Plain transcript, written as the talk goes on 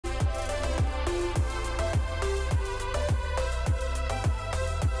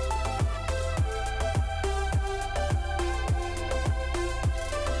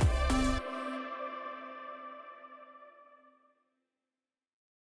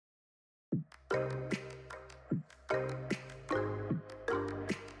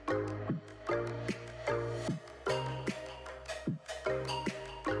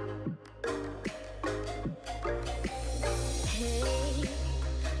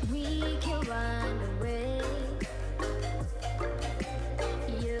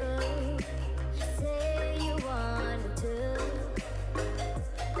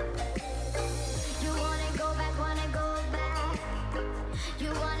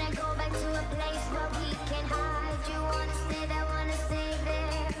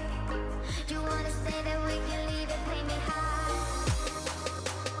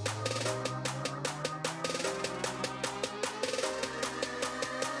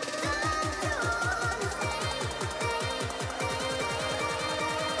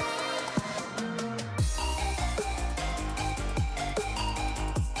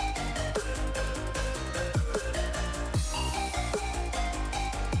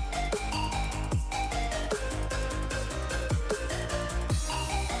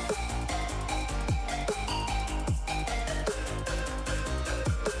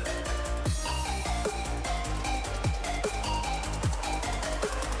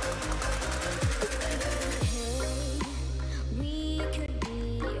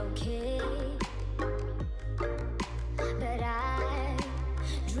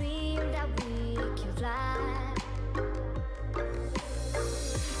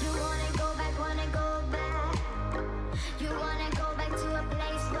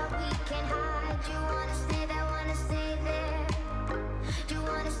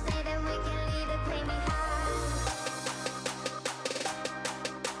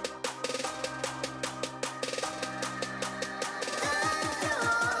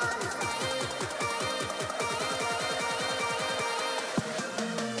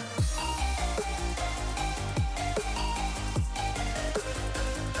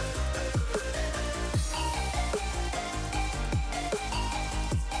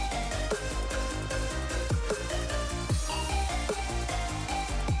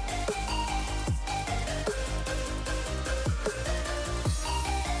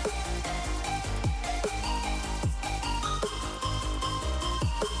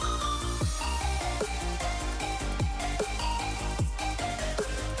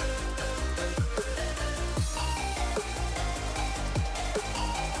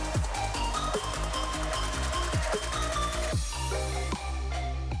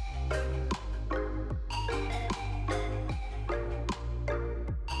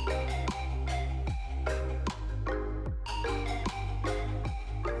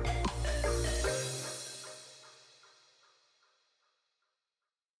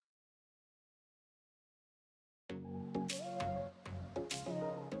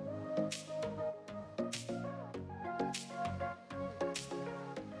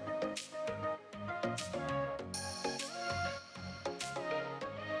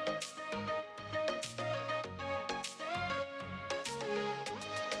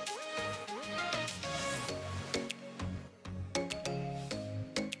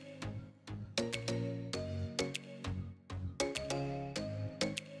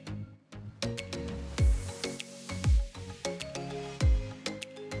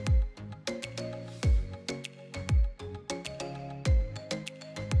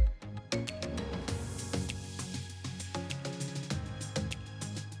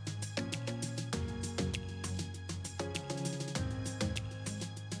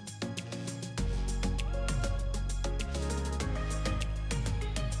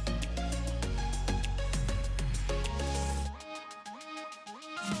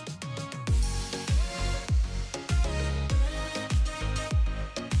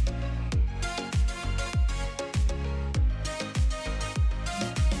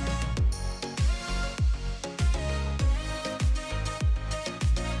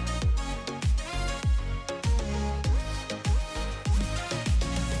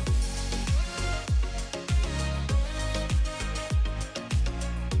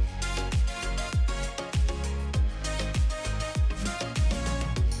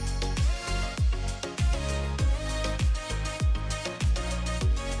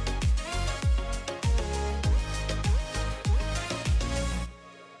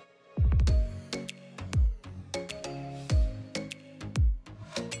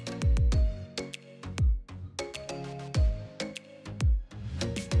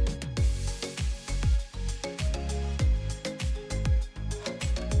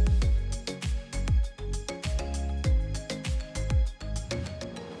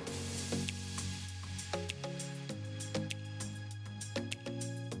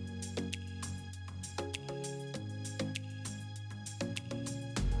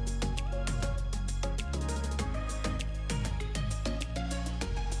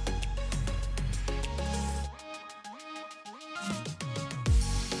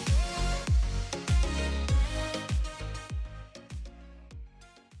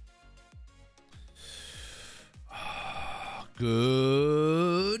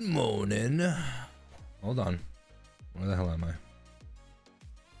Good morning. Hold on. Where the hell am I?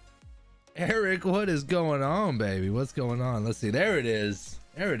 Eric, what is going on, baby? What's going on? Let's see. There it is.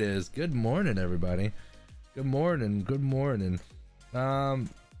 There it is. Good morning, everybody. Good morning. Good morning. Yeah,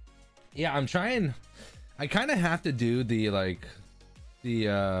 I'm trying. I kind of have to do the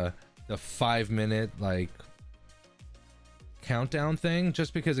the 5-minute like countdown thing,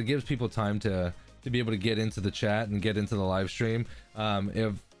 just because it gives people time to be able to get into the chat and get into the live stream.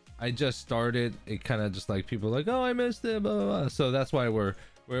 If I just started, it kind of just like people are like, oh, I missed it, blah, blah, blah. So that's why we're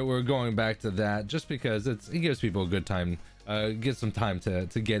going back to that, just because it gives people a good time, get some time to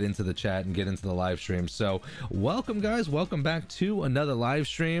get into the chat and get into the live stream. So welcome, guys. Welcome back to another live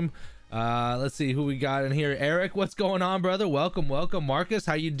stream. Let's see who we got in here. Eric, what's going on, brother? Welcome. Marcus,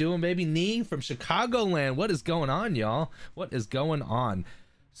 how you doing, baby? Nee from Chicagoland. What is going on, y'all? What is going on?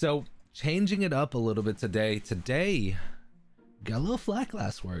 So changing it up a little bit today. Got a little flat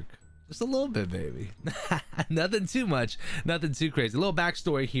glass work. Just a little bit, baby. Nothing too much, nothing too crazy. A little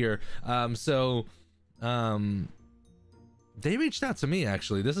backstory here. They reached out to me,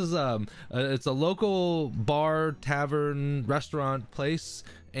 actually. This is it's a local bar, tavern, restaurant place,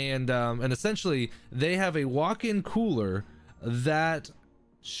 and essentially they have a walk-in cooler that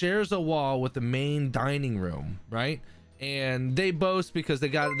shares a wall with the main dining room, right? And they boast because they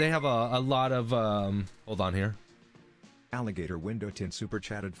have a lot of hold on here. Alligator Window Tint super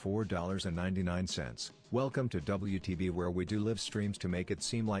chatted $4.99. Welcome to WTB, where we do live streams to make it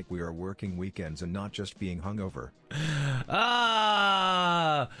seem like we are working weekends and not just being hungover.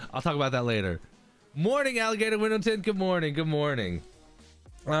 I'll talk about that later. Morning, Alligator Window Tint. Good morning. Good morning.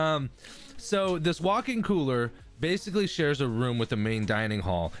 So this walk-in cooler basically shares a room with the main dining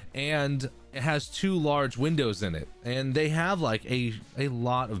hall, and it has 2 large windows in it, and they have like a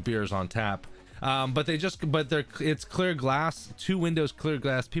lot of beers on tap. But it's clear glass, 2 windows, clear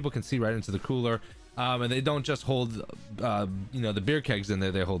glass. People can see right into the cooler. And they don't just hold, you know, the beer kegs in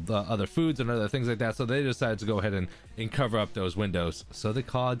there. They hold other foods and other things like that. So they decided to go ahead and cover up those windows. So they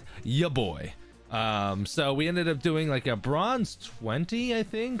called ya boy. So we ended up doing like a bronze 20, I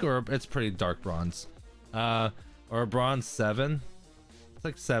think, or it's pretty dark bronze, or a bronze 7. It's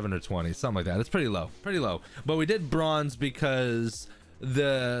like 7 or 20, something like that. It's pretty low, But we did bronze because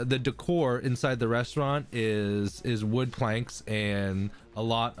the decor inside the restaurant is wood planks and a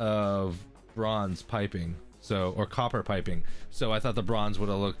lot of bronze piping, or copper piping. So I thought the bronze would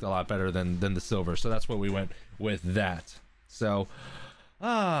have looked a lot better than the silver. So that's why we went with that. So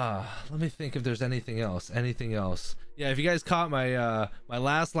let me think if there's anything else. Yeah, if you guys caught my my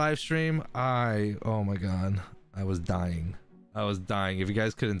last live stream, oh my god, I was dying. If you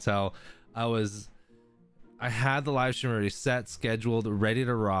guys couldn't tell, I had the live stream already set, scheduled, ready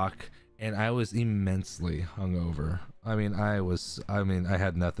to rock, and I was immensely hungover. I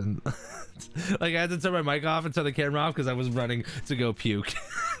had nothing. Like, I had to turn my mic off and turn the camera off because I was running to go puke.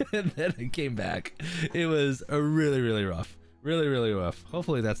 And then I came back. It was a really rough. Really rough.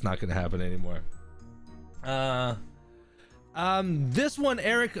 Hopefully that's not gonna happen anymore. This one,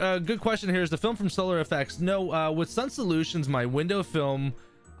 Eric, good question here. Is the film from Solar Effects? No, with Sun Solutions, my window film,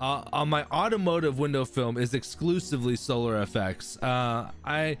 on my automotive window film is exclusively Solar Effects.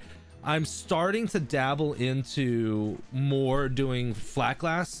 I'm starting to dabble into more doing flat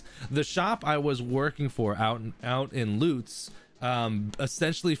glass. The shop I was working for out in Lutz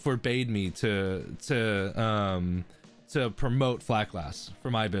essentially forbade me to promote flat glass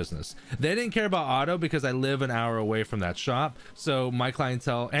for my business. They didn't care about auto because I live an hour away from that shop. So my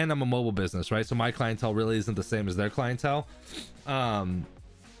clientele, and I'm a mobile business, right? So my clientele really isn't the same as their clientele.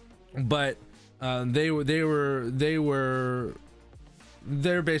 But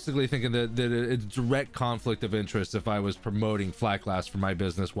they're basically thinking that it's direct conflict of interest if I was promoting flat glass for my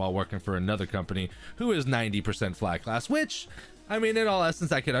business while working for another company who is 90% flat glass, which, I mean, in all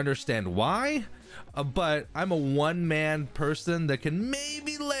essence, I could understand why, but I'm a one-man person that can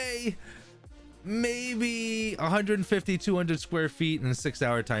maybe lay 150, 200 square feet in a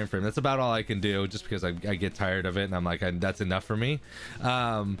 6-hour time frame. That's about all I can do, just because I get tired of it, and I'm like, that's enough for me.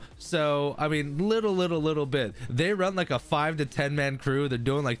 So I mean, little bit. They run like a 5 to 10 man crew. They're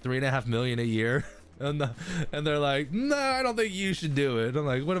doing like $3.5 million a year. And they're like, no, I don't think you should do it. I'm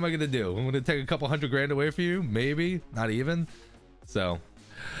like, what am I gonna do? I'm gonna take a couple $100 grand away from you? Maybe, not even. So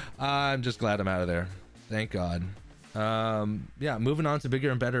I'm just glad I'm out of there, thank God. Yeah, moving on to bigger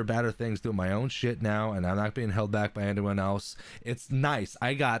and badder things, doing my own shit now, and I'm not being held back by anyone else. It's nice.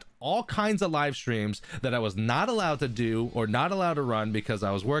 I got all kinds of live streams that I was not allowed to do or not allowed to run because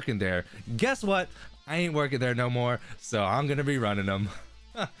I was working there. Guess what? I ain't working there no more, so I'm gonna be running them.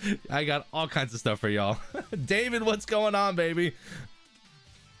 I got all kinds of stuff for y'all. David, what's going on, baby?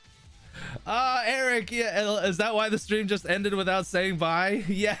 Eric, yeah, is that why the stream just ended without saying bye?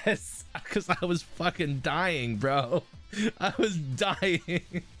 Yes, because I was fucking dying, bro. I was dying.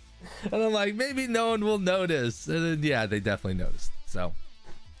 And I'm like, maybe no one will notice. And then, yeah, they definitely noticed. So,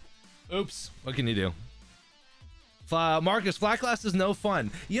 oops, what can you do? Marcus, flat glass is no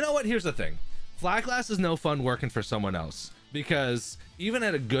fun. You know what? Here's the thing. Flat glass is no fun working for someone else, because even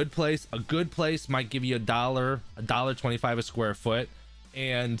at a good place might give you $1.25 a square foot.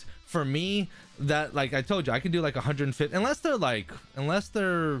 And for me, that, like I told you, I could do like 150, unless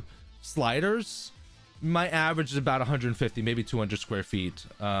they're sliders. My average is about 150, maybe 200 square feet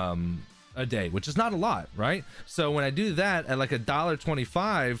a day, which is not a lot, right? So when I do that at like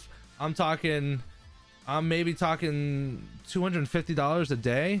 $1.25, I'm maybe talking $250 a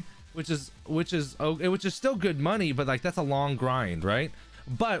day, which is still good money, but like that's a long grind, right?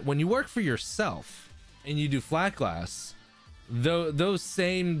 But when you work for yourself and you do flat glass, those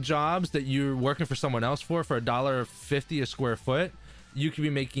same jobs that you're working for someone else for $1.50 a square foot, you could be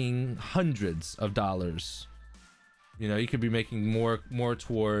making hundreds of dollars. You know, you could be making more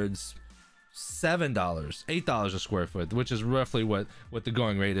towards $7, $8 a square foot, which is roughly what the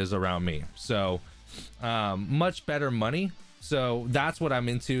going rate is around me. So much better money. So that's what I'm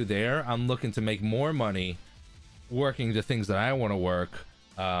into there. I'm looking to make more money working the things that I want to work,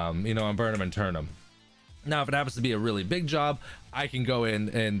 you know, and burn them and turn them. Now, if it happens to be a really big job, I can go in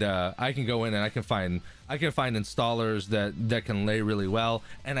and I can find installers that can lay really well,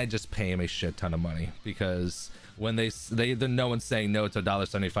 and I just pay them a shit ton of money, because when no one's saying no to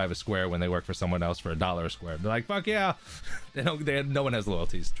 $1.75 a square when they work for someone else for $1 a square. They're like, fuck yeah. No one has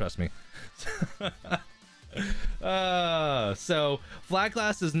loyalties, trust me. So flat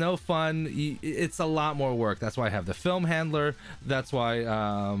glass is no fun. It's a lot more work. That's why I have the film handler. That's why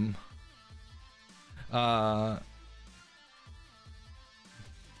I'm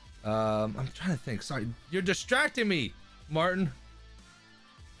trying to think. Sorry, you're distracting me, Martin.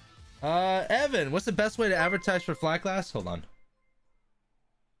 Evan, what's the best way to advertise for flat glass? Hold on.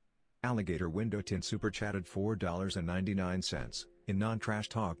 Alligator Window Tint super chatted $4.99. In non-trash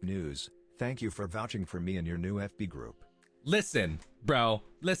talk news, thank you for vouching for me in your new FB group. Listen, bro,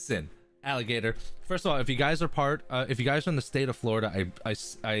 listen, Alligator. First of all, if you guys are in the state of Florida, I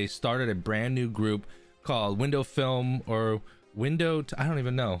started a brand new group called Window Film or Window, I don't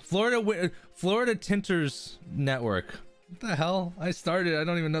even know. Florida Tinters Network. What the hell? I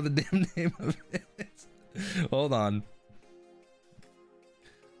don't even know the damn name of it. Hold on.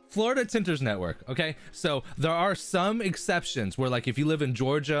 Florida Tinters Network. Okay, so there are some exceptions where, like, if you live in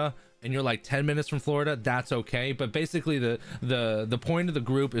Georgia and you're like 10 minutes from Florida, that's okay. But basically the point of the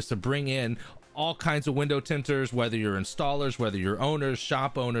group is to bring in all kinds of window tinters, whether you're installers, whether you're owners,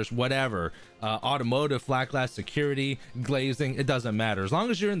 shop owners, whatever, automotive, flat glass, security, glazing, it doesn't matter. As long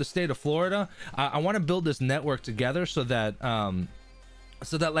as you're in the state of Florida, I want to build this network together so that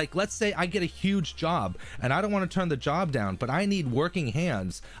like, let's say I get a huge job and I don't want to turn the job down, but I need working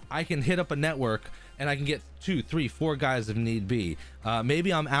hands. I can hit up a network and I can get 2, 3, 4 guys if need be.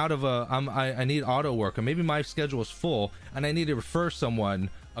 Maybe I'm out of I need auto work, or maybe my schedule is full and I need to refer someone,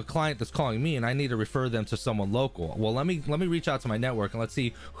 a client that's calling me, and I need to refer them to someone local. Well, let me reach out to my network and let's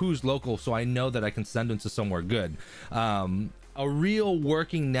see who's local, so I know that I can send them to somewhere good. A real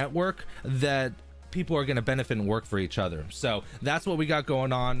working network that people are going to benefit and work for each other. So that's what we got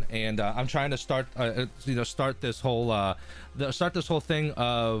going on, and I'm trying to start this whole thing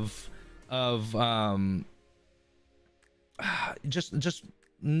of just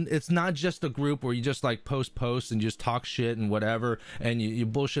it's not just a group where you just like posts and just talk shit and whatever, and you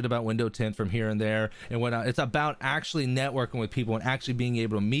bullshit about window tint from here and there and whatnot. It's about actually networking with people and actually being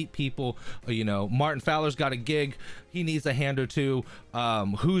able to meet people. You know, Martin Fowler's got a gig, he needs a hand or two.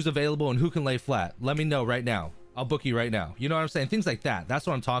 Who's available and who can lay flat? Let me know right now. I'll book you right now. You know what I'm saying? Things like that. That's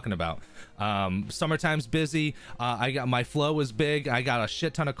what I'm talking about. Summertime's busy. I got, my flow is big. I got a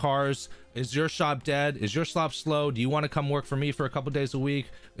shit ton of cars. Is your shop dead? Is your shop slow? Do you want to come work for me for a couple days a week?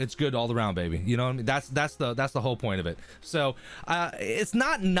 It's good all around, baby. You know what I mean? That's the whole point of it. So it's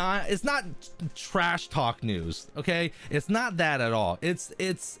not trash talk news. Okay, it's not that at all. It's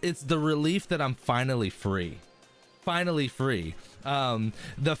the relief that I'm finally free. The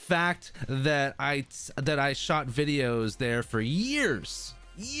fact that I shot videos there for years,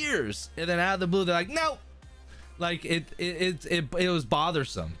 and then out of the blue they're like, no, like it was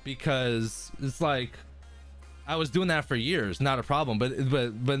bothersome, because it's like, I was doing that for years, not a problem,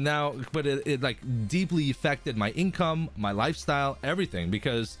 but now it like deeply affected my income, my lifestyle, everything,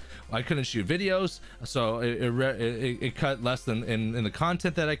 because I couldn't shoot videos, so it cut less than in the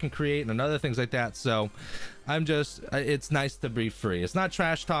content that I can create and other things like that. So it's nice to be free. It's not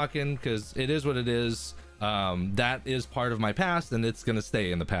trash talking, because it is what it is. That is part of my past, and it's gonna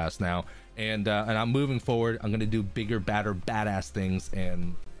stay in the past now, and I'm moving forward. I'm gonna do bigger, badder, badass things,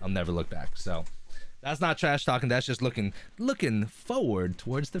 and I'll never look back. So that's not trash talking. That's just looking forward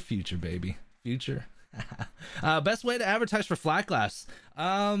towards the future, baby. Future. Best way to advertise for flat glass.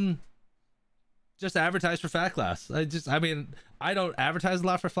 Just advertise for flat glass. I mean, I don't advertise a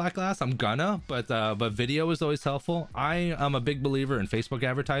lot for flat glass. I'm gonna, but video is always helpful. I am a big believer in Facebook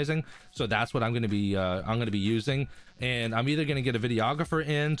advertising, so that's what I'm gonna be using. And I'm either gonna get a videographer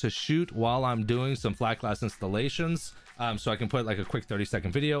in to shoot while I'm doing some flat glass installations, so I can put like a quick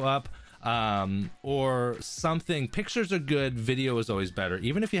 30-second video up, or something. Pictures are good, video is always better.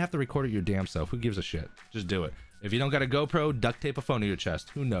 Even if you have to record it your damn self, who gives a shit? Just do it. If you don't got a GoPro, duct tape a phone to your chest.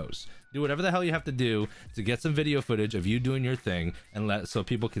 Who knows? Do whatever the hell you have to do to get some video footage of you doing your thing, and so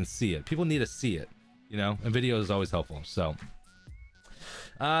people can see it. People need to see it, you know, and video is always helpful. So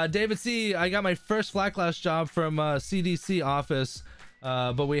David C, I got my first flat glass job from CDC office,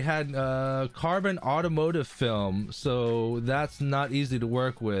 but we had carbon automotive film, so that's not easy to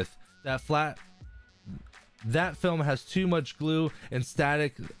work with. That film has too much glue and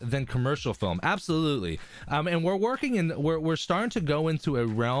static than commercial film. Absolutely. And we're starting to go into a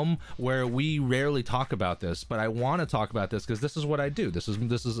realm where we rarely talk about this, but I want to talk about this because this is what I do. This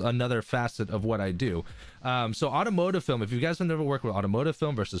is another facet of what I do. So automotive film, if you guys have never worked with automotive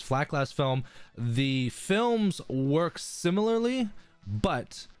film versus flat glass film, the films work similarly,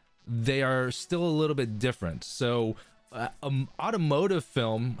 but they are still a little bit different. So automotive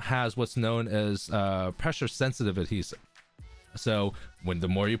film has what's known as pressure sensitive adhesive. So the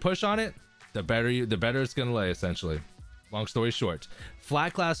more you push on it, the better it's gonna lay, essentially. Long story short,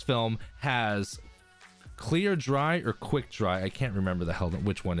 flat glass film has clear dry or quick dry. I can't remember the hell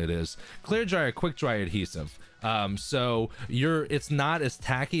which one it is. Clear dry or quick dry adhesive. So it's not as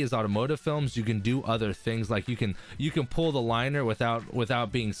tacky as automotive films. You can do other things, like you can pull the liner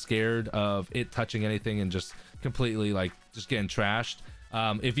without being scared of it touching anything and just completely like just getting trashed.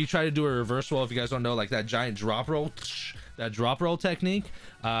 If you try to do a reverse roll, if you guys don't know, like that giant drop roll, that drop roll technique,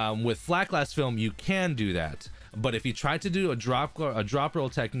 with flat glass film you can do that. But if you try to do a drop roll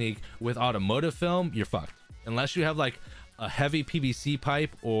technique with automotive film, you're fucked. Unless you have like a heavy PVC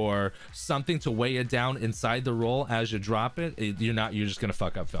pipe or something to weigh it down inside the roll as you drop it, you're just gonna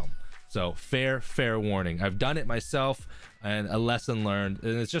fuck up film. So fair warning. I've done it myself, and a lesson learned,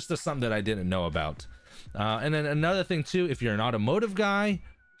 and it's just something that I didn't know about. And then another thing too, if you're an automotive guy,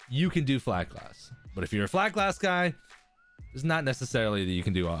 you can do flat glass. But if you're a flat glass guy, it's not necessarily that you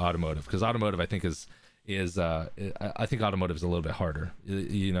can do automotive, because automotive I think I think automotive is a little bit harder.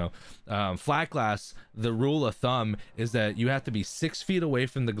 You know, flat glass, the rule of thumb is that you have to be 6 feet away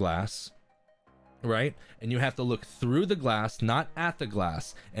from the glass, right? And you have to look through the glass, not at the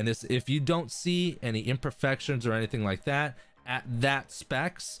glass. And if you don't see any imperfections or anything like that at that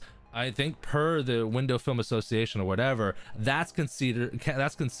specs, I think per the Window Film Association or whatever, that's considered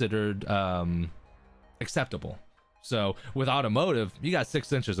acceptable. So with automotive, you got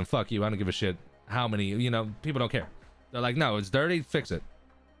 6 inches and fuck you, I don't give a shit how many, you know, people don't care. They're like, no, it's dirty, fix it.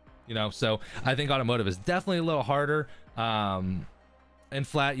 You know, so I think automotive is definitely a little harder. And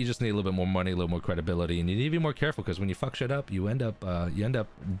flat, you just need a little bit more money, a little more credibility, and you need to be more careful, because when you fuck shit up, you end up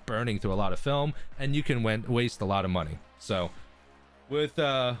burning through a lot of film, and you can waste a lot of money. So with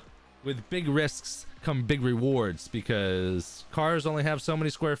big risks come big rewards, because cars only have so many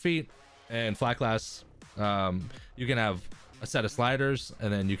square feet, and flat glass, you can have a set of sliders,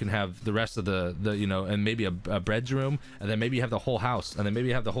 and then you can have the rest of the you know, and maybe a bedroom, and then maybe you have the whole house, and then maybe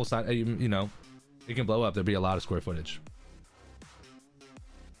you have the whole side, you know, it can blow up. There'll be a lot of square footage.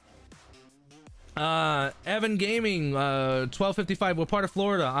 Evan Gaming, 1255, what part of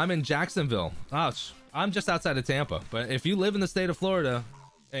Florida? I'm in Jacksonville. I'm just outside of Tampa, but if you live in the state of Florida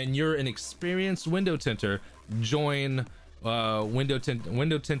and you're an experienced window tinter, join window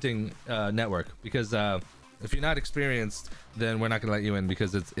tinting network, because if you're not experienced, then we're not gonna let you in,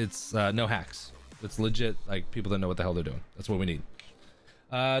 because it's no hacks. It's legit, like, people that know what the hell they're doing. That's what we need.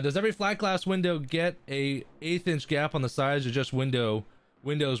 Does every flat glass window get a 1/8 inch gap on the sides, or just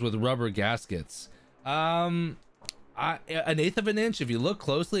windows with rubber gaskets? An 1/8 of an inch, if you look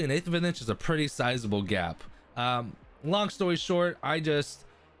closely, an 1/8 of an inch is a pretty sizable gap. Long story short, I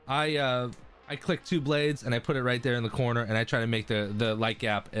I click 2 blades and I put it right there in the corner, and I try to make the light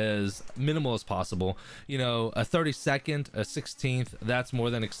gap as minimal as possible. You know, a 32nd, a 16th, that's more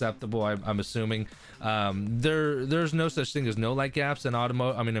than acceptable, I'm assuming. There's no such thing as no light gaps in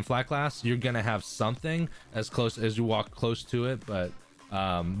in flat glass. You're gonna have something as close as you walk close to it, but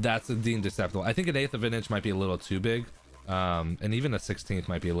that's deemed acceptable. I think an 1/8 of an inch might be a little too big, and even a 16th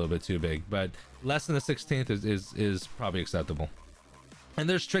might be a little bit too big, but less than a 16th is probably acceptable. And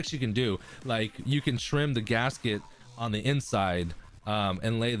there's tricks you can do, like you can trim the gasket on the inside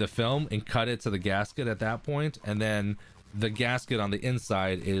and lay the film and cut it to the gasket at that point, and then the gasket on the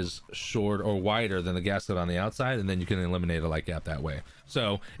inside is short or wider than the gasket on the outside, and then you can eliminate a light gap that way.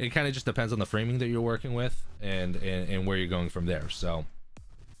 So it kind of just depends on the framing that you're working with and where you're going from there. So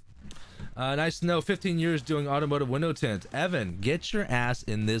nice to know. 15 years doing automotive window tint. Evan, get your ass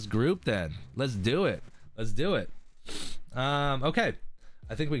in this group then. Let's do it. Let's do it. Okay,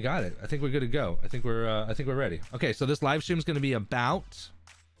 I think we got it. I think we're good to go. I think we're ready. Okay, so this live stream is going to be about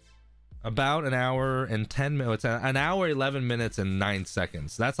an hour and 10 minutes. An hour, 11 minutes and 9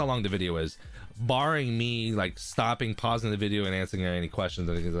 seconds. That's how long the video is, barring me like stopping, pausing the video and answering any questions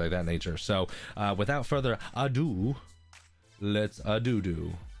and things like that nature. So without further ado, let's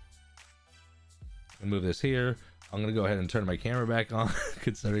do. Move this here. I'm gonna go ahead and turn my camera back on,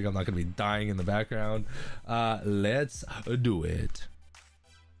 considering I'm not gonna be dying in the background. Let's do it.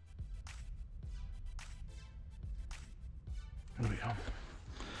 There we go.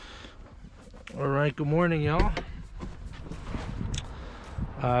 All right, good morning, y'all.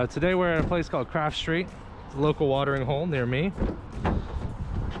 Today we're at a place called Craft Street. It's a local watering hole near me,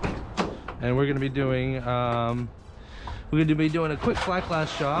 and we're gonna be doing a quick flat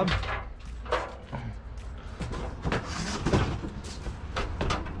glass job.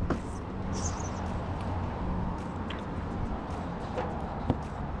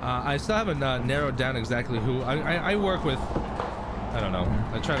 I still haven't narrowed down exactly who I work with. I don't know.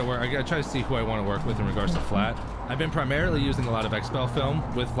 I try to see who I want to work with in regards to flat. I've been primarily using a lot of XPEL film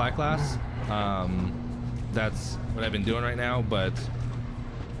with flat glass. That's what I've been doing right now, but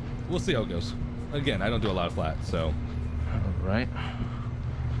we'll see how it goes. Again, I don't do a lot of flat, so. All right.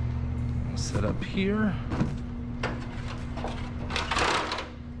 Set up here.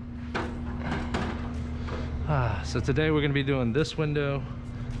 So today we're going to be doing this window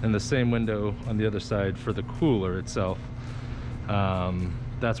and the same window on the other side for the cooler itself.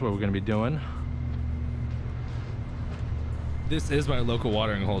 That's what we're going to be doing. This is my local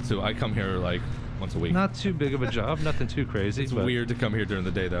watering hole too. I come here like once a week. Not too big of a job, nothing too crazy. It's weird to come here during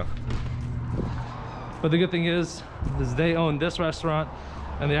the day though. But the good thing is they own this restaurant,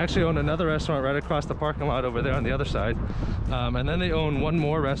 and they actually own another restaurant right across the parking lot over there on the other side. And then they own one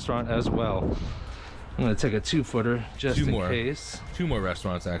more restaurant as well. I'm gonna take a 2-footer just in case. 2 more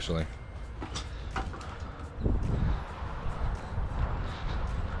restaurants actually.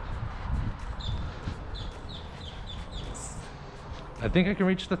 I think I can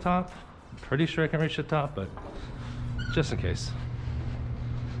reach the top. I'm pretty sure I can reach the top, but just in case.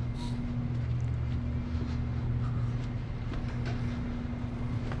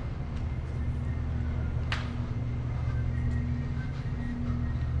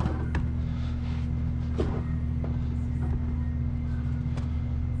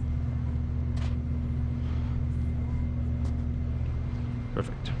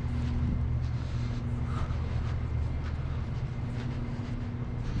 Perfect.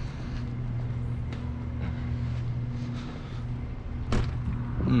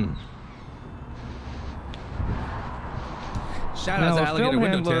 Shout out to Alligator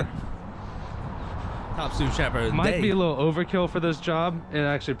Window Tint. Top sous chef might be a little overkill for this job. It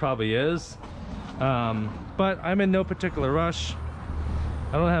actually probably is. But I'm in no particular rush.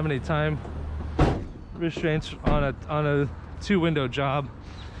 I don't have any time restraints on a 2-window job.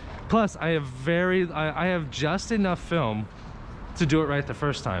 Plus I have just enough film to do it right the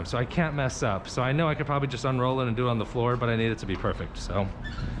first time, so I can't mess up. So I know I could probably just unroll it and do it on the floor, but I need it to be perfect. So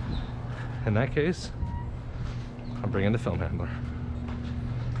in that case, I'll bring in the film handler.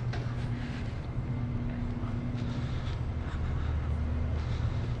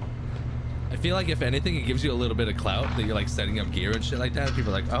 I feel like if anything, it gives you a little bit of clout that you're like setting up gear and shit like that.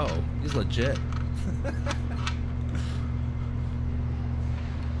 People are like, oh, he's legit.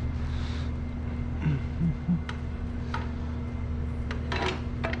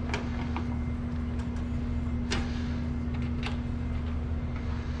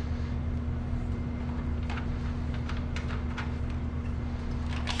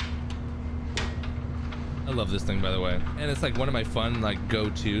 I love this thing, by the way, and it's like one of my fun like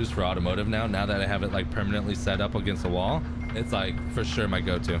go-tos for automotive now that I have it like permanently set up against the wall. It's like for sure my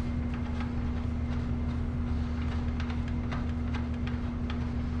go-to.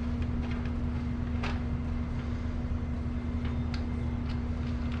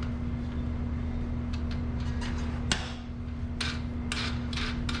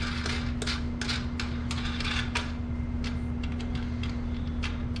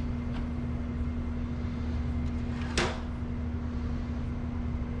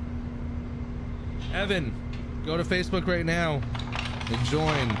 Evan, go to Facebook right now and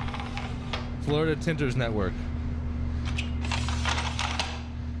join Florida Tinters Network.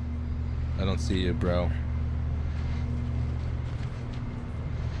 I don't see you, bro.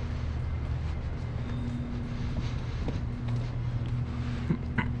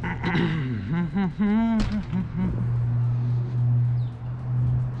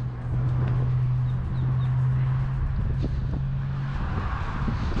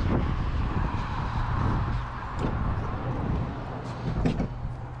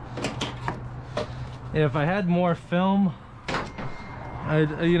 If I had more film,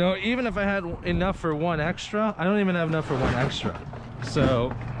 I'd, you know, even if I had enough for one extra, I don't even have enough for one extra.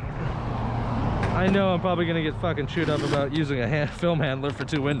 So I know I'm probably gonna get fucking chewed up about using a film handler for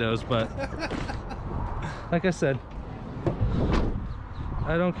 2 windows, but like I said,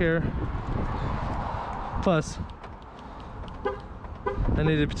 I don't care. Plus, I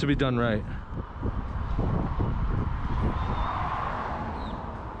need it to be done right.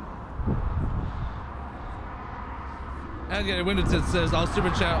 Okay, Windows says I'll super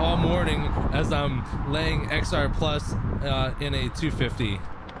chat all morning as I'm laying XR Plus in a 250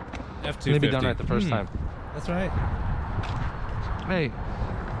 F250. Need to be done right the first time. That's right. Hey,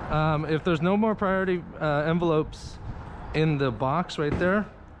 if there's no more priority envelopes in the box right there,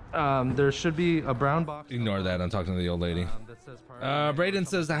 there should be a brown box. Ignore that. I'm talking to the old lady. That says Braden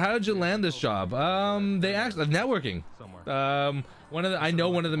says, "How did you land this job?" They actually networking. I know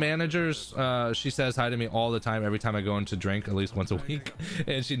one of the managers. She says hi to me all the time every time I go in to drink, at least once a week,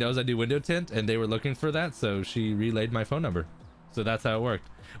 and she knows I do window tint, and they were looking for that, so she relayed my phone number. So that's how it worked.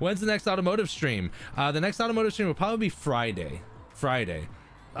 When's the next automotive stream? The next automotive stream will probably be Friday.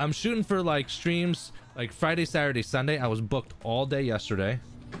 I'm shooting for like streams like Friday, Saturday, Sunday. I was booked all day yesterday.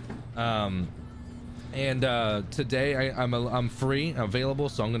 Today I'm free, available,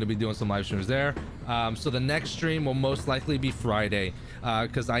 so I'm going to be doing some live streams there. So the next stream will most likely be Friday,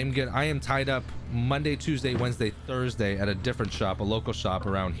 because I am tied up Monday, Tuesday, Wednesday, Thursday at a different shop, a local shop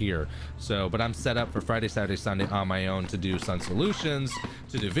around here. So, but I'm set up for Friday, Saturday, Sunday on my own to do Sun Solutions,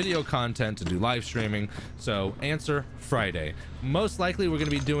 to do video content, to do live streaming. So answer Friday. Most likely we're going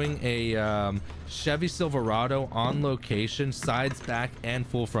to be doing a Chevy Silverado on location, sides, back, and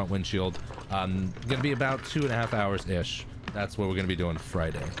full front windshield. Going to be about 2.5 hours ish. That's what we're going to be doing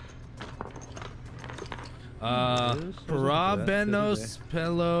Friday. Parabenos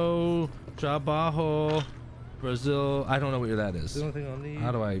pelo trabajo Brazil. I don't know what that is. The only thing I'll need.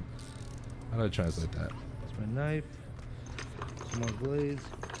 How do I translate that? It's my knife, some more blades,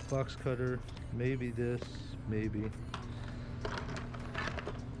 box cutter, maybe this, maybe.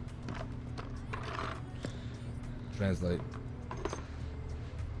 Translate.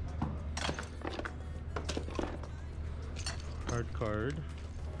 Hard card.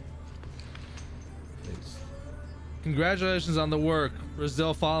 Thanks. Congratulations on the work,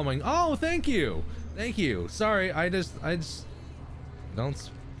 Brazil following. Oh, thank you. Sorry, I just don't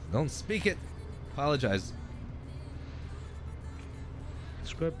speak it. Apologize.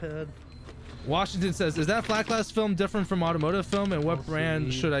 Script pad. Washington says, is that flat glass film different from automotive film, and what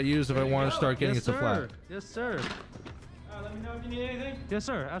brand should I use if I want to start getting into flat? Yes, sir. Let me know if you need anything. Yes,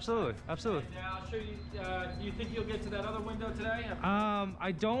 sir. Absolutely. Absolutely. Now I'll show you. Do you think you'll get to that other window today?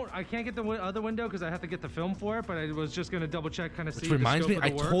 I can't get the other window because I have to get the film for it, but I was just gonna double check, kind of see. Which reminds me, I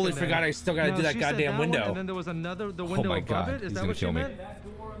totally forgot I still gotta do that goddamn window. And then there was another, the window above God, it. Is he's that gonna what kill you me. meant? That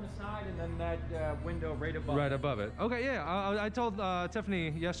door on the side, and then that window right above. Right above it. Okay, yeah. I told Tiffany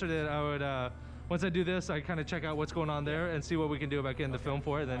yesterday that I would. Once I do this, I kind of check out what's going on there and see what we can do about getting the film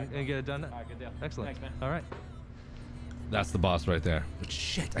for it, and get it done. All right, good deal. Excellent. Thanks, man. All right. That's the boss right there. But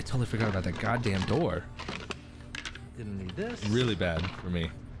shit, I totally forgot about that goddamn door. Didn't need this. Really bad for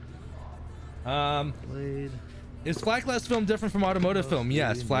me. Blade. Is flat glass film different from automotive film?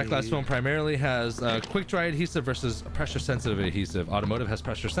 Yes, flat glass film primarily has quick dry adhesive versus pressure sensitive adhesive. Automotive has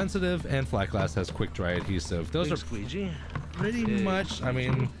pressure sensitive, and flat glass has quick dry adhesive. Those Big are squeegee. pretty much, I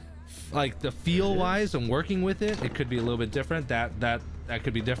mean, like the feel wise and working with it, it could be a little bit different. That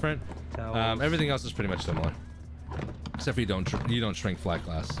could be different. Everything else is pretty much similar, except for you don't shrink flat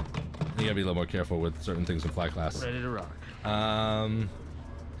glass. You gotta be a little more careful with certain things in flat glass. Ready to rock.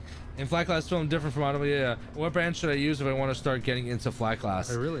 In flat glass film, different from automotive. Yeah. What brand should I use if I want to start getting into flat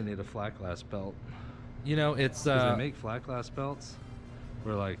glass? I really need a flat glass belt. You know, it's they make flat glass belts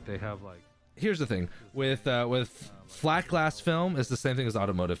where like they have like. Here's the thing with flat glass film, it's the same thing as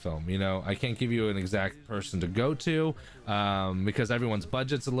automotive film. You know, I can't give you an exact person to go to because everyone's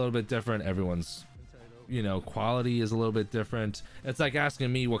budget's a little bit different. Everyone's, you know, quality is a little bit different. It's like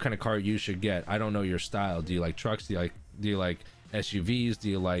asking me what kind of car you should get. I don't know your style. Do you like trucks? Do you like SUVs? Do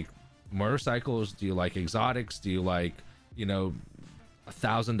you like motorcycles? Do you like exotics? Do you like, you know,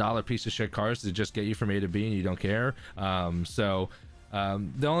 $1,000 piece of shit cars to just get you from A to B and you don't care? The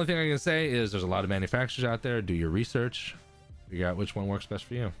only thing I can say is there's a lot of manufacturers out there. Do your research, figure out which one works best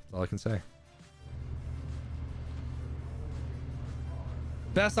for you. That's all I can say.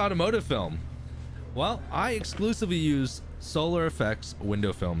 Best automotive film. Well, I exclusively use Solar Effects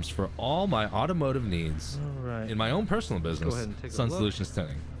window films for all my automotive needs in my own personal business, Sun Solutions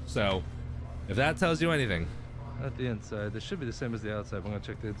Tinting. So if that tells you anything. At the inside, this should be the same as the outside. I'm gonna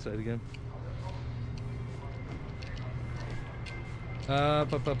check the inside again.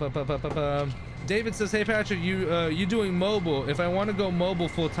 David says, hey Patrick, you doing mobile? If I want to go mobile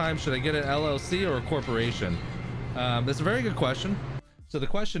full time, should I get an LLC or a corporation? That's a very good question. So the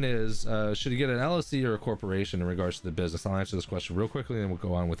question is, should you get an LLC or a corporation in regards to the business? I'll answer this question real quickly, and then we'll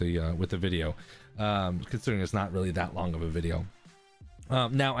go on with the video, considering it's not really that long of a video.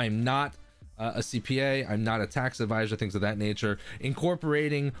 Now, I'm not a CPA, I'm not a tax advisor, things of that nature.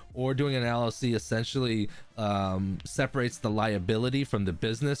 Incorporating or doing an LLC essentially separates the liability from the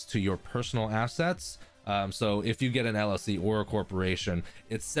business to your personal assets. So if you get an LLC or a corporation,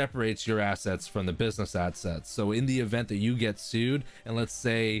 it separates your assets from the business assets. So in the event that you get sued, and let's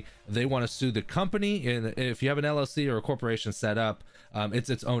say they want to sue the company, and if you have an LLC or a corporation set up, it's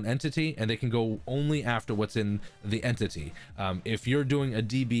its own entity, and they can go only after what's in the entity. If you're doing a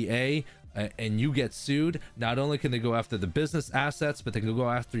DBA and you get sued, not only can they go after the business assets, but they can go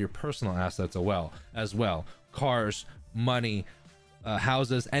after your personal assets as well. Cars, money,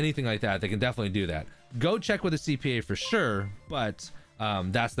 houses, anything like that. They can definitely do that. Go check with a CPA for sure, but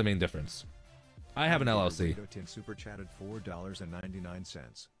that's the main difference. I have an LLC. Tint super chatted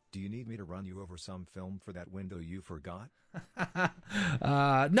 $4.99. Do you need me to run you over some film for that window you forgot?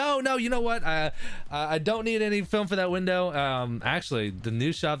 No, you know what? I don't need any film for that window. Actually, the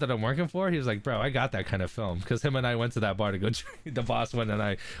new shop that I'm working for, he was like, bro, I got that kind of film, because him and I went to that bar to go drink. The boss went and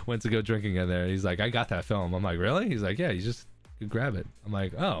I went to go drinking in there. He's like, I got that film. I'm like, really? He's like, yeah, you just grab it. I'm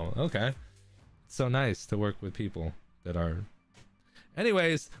like, oh, okay. It's so nice to work with people that are.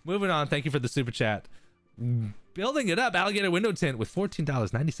 Anyways, moving on. Thank you for the super chat. Building it up, Alligator Window Tint with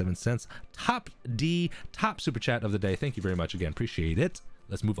 $14.97. Top super chat of the day. Thank you very much again. Appreciate it.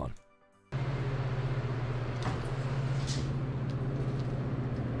 Let's move on.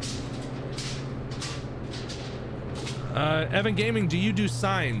 Evan Gaming, do you do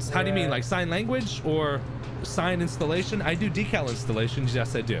signs? How do you mean, like sign language or sign installation? I do decal installations.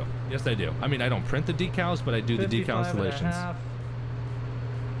 Yes, I do. Yes, I do. I mean, I don't print the decals, but I do the decal installations.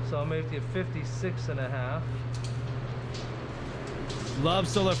 So I'll make it 56.5. Love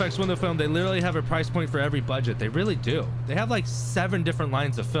Solar Effects window film. They literally have a price point for every budget. They really do. They have like 7 different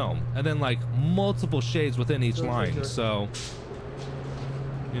lines of film, and then like multiple shades within each line. So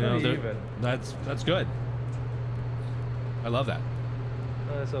you know, that's good. I love that.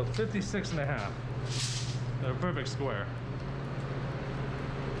 So 56.5. A perfect square.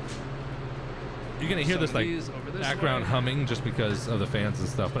 You're gonna hear this like background humming just because of the fans and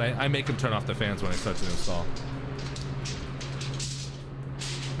stuff, but I make them turn off the fans when I start to install.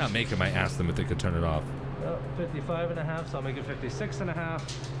 Not make them, I ask them if they could turn it off. 55.5, so I'll make it 56.5.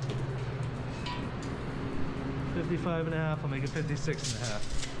 55.5, I'll make it 56.5.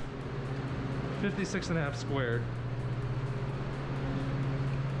 56.5 squared.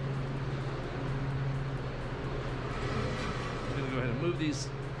 I'm gonna go ahead and move these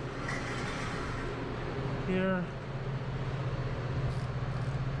here.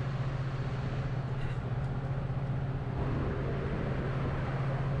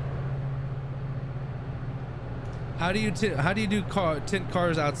 How do you tint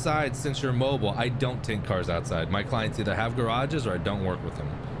cars outside since you're mobile? I don't tint cars outside. My clients either have garages or I don't work with them.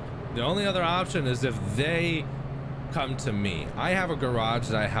 The only other option is if they come to me. I have a garage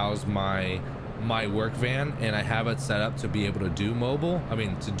that I house my work van, and I have it set up to be able to do mobile. I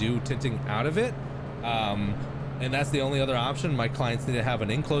mean, to do tinting out of it. And that's the only other option. My clients need to have an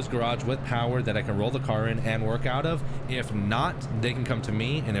enclosed garage with power that I can roll the car in and work out of. If not, they can come to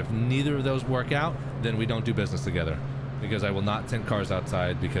me, and if neither of those work out, then we don't do business together, because I will not tint cars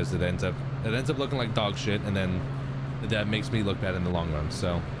outside, because it ends up looking like dog shit, and then that makes me look bad in the long run.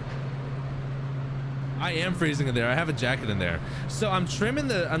 So I am freezing in there. I have a jacket in there. So I'm trimming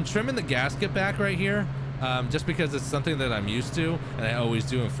the gasket back right here. Just because it's something that I'm used to and I always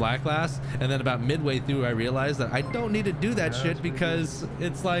do in flat glass. And then about midway through, I realized that I don't need to do that shit, because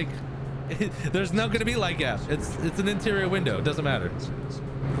it's like, there's not gonna be light gap. It's an interior window. It doesn't matter.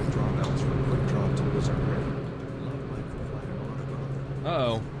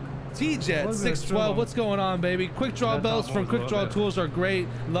 Uh-oh. TJet612, what's going on, baby? Quick draw belts from Quick Draw Tools are great.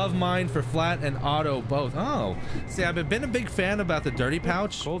 Love mine for flat and auto both. Oh, see, I've been a big fan about the dirty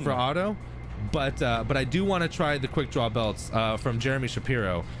pouch for auto, but I do want to try the Quick Draw belts from Jeremy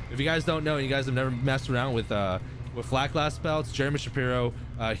Shapiro. If you guys don't know, you guys have never messed around with flat glass belts. Jeremy Shapiro,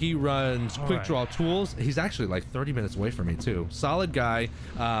 he runs Quick Draw Tools. He's actually like 30 minutes away from me too. Solid guy.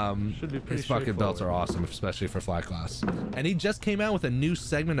 Should be pretty his fucking belts are awesome, especially for flat glass. And he just came out with a new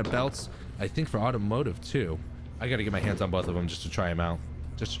segment of belts, I think for automotive too. I gotta get my hands on both of them just to try them out.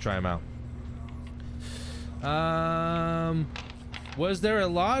 Was there a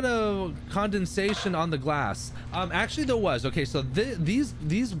lot of condensation on the glass? Actually there was. Okay, so these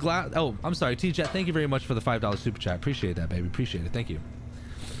glass, oh, I'm sorry, T-Jet, thank you very much for the $5 super chat. Appreciate that, baby. Appreciate it. Thank you.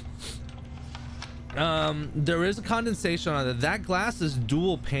 There is a condensation on it. That glass is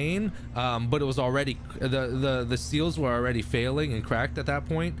dual pane, but it was already, the seals were already failing and cracked at that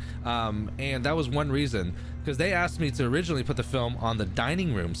point. And that was one reason, because they asked me to originally put the film on the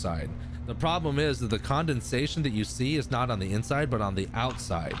dining room side. The problem is that the condensation that you see is not on the inside, but on the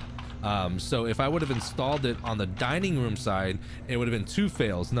outside. So if I would have installed it on the dining room side, it would have been two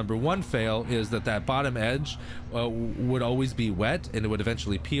fails. Number one fail is that bottom edge would always be wet and it would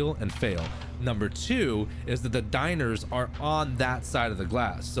eventually peel and fail. Number two is that the diners are on that side of the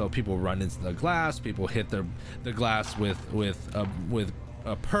glass. So people run into the glass, people hit the glass with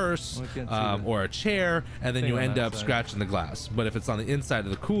a purse or a chair, and then you end up scratching the glass. But if it's on the inside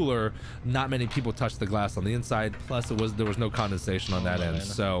of the cooler, not many people touch the glass on the inside, plus there was no condensation on that end.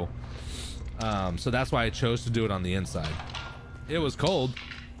 So that's why I chose to do it on the inside. It was cold.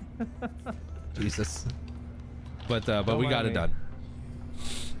 Jesus. But we got it done.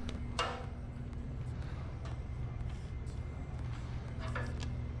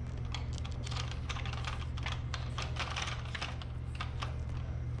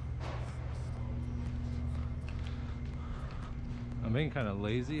 I'm being kind of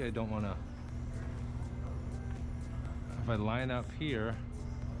lazy. I don't want to. If I line up here,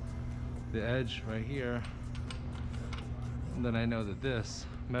 the edge right here, then I know that this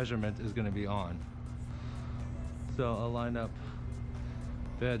measurement is going to be on. So I'll line up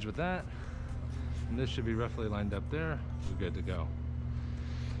the edge with that, and this should be roughly lined up there. We're good to go.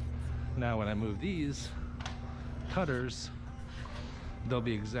 Now when I move these cutters, they'll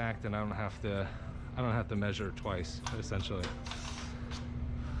be exact, and I don't have to measure twice, essentially.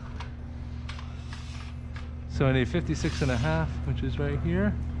 So I need 56.5, which is right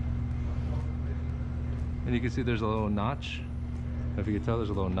here. And you can see there's a little notch. If you can tell, there's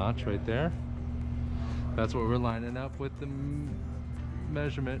a little notch right there. That's what we're lining up with the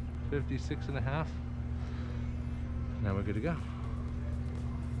measurement, 56.5. Now we're good to go.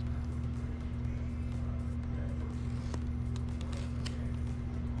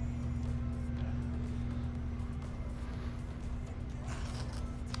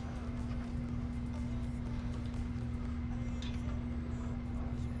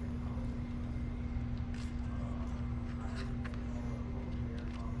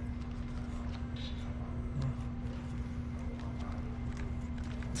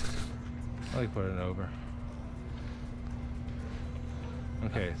 I like putting it over.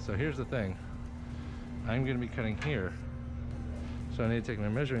 Okay, so here's the thing. I'm going to be cutting here. So I need to take my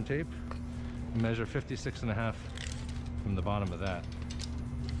measuring tape and measure 56.5 from the bottom of that.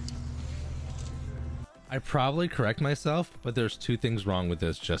 I probably correct myself, but there's two things wrong with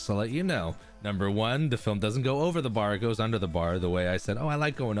this, just to let you know. Number one, the film doesn't go over the bar, it goes under the bar, the way I said, oh, I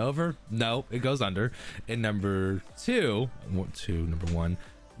like going over. No, it goes under. And number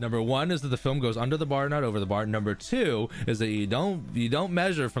one is that the film goes under the bar, not over the bar. Number two is that you don't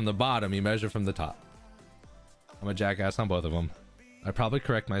measure from the bottom, you measure from the top. I'm a jackass on both of them. I probably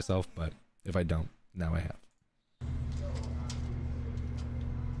correct myself, but if I don't, now I have.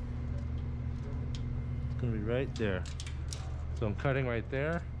 It's gonna be right there. So I'm cutting right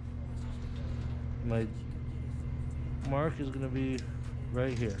there. My mark is gonna be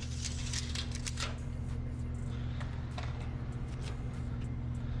right here.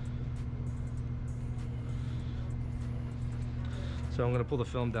 So I'm gonna pull the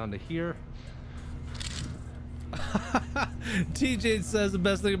film down to here. TJ says the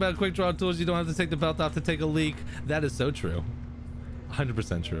best thing about quick draw tools, you don't have to take the belt off to take a leak. That is so true.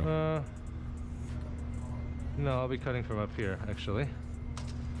 100% true. No, I'll be cutting from up here, actually.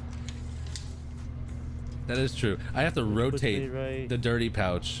 That is true. I have to rotate the dirty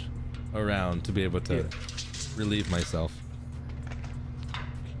pouch around to be able to relieve myself.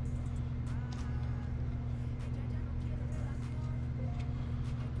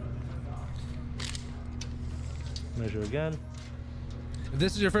 Measure again. If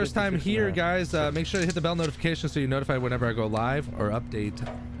this is your first time here, guys, make sure to hit the bell notification so you're notified whenever I go live or update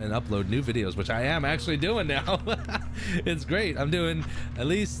and upload new videos, which I am actually doing now. It's great. I'm doing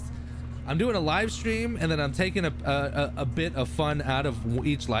a live stream, and then I'm taking a bit of fun out of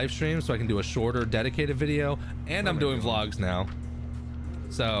each live stream so I can do a shorter dedicated video, and I'm doing vlogs now.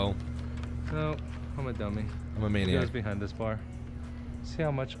 So I'm a dummy. I'm a maniac. It goes behind this bar. See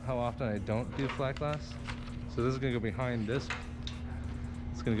how often I don't do flat glass? So this is gonna go behind this.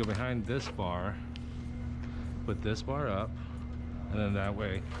 It's gonna go behind this bar, put this bar up, and then that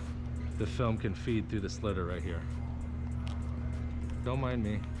way the film can feed through the slitter right here. Don't mind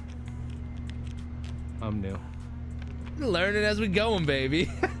me. I'm new. Learning as we going, baby.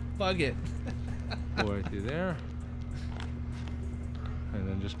 Fuck it. Pull right through there. And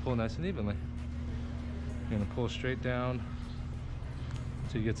then just pull nice and evenly. You're gonna pull straight down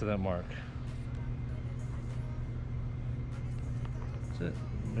until you get to that mark. That's it.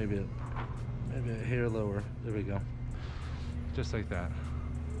 Maybe a hair lower. There we go. Just like that.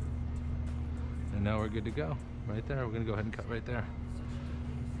 And now we're good to go. Right there. We're gonna go ahead and cut right there.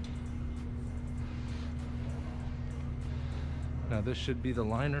 Now this should be the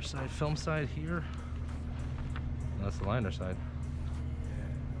liner side, film side here. That's the liner side.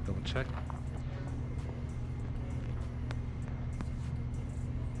 Double check.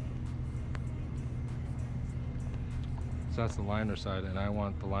 So that's the liner side, and I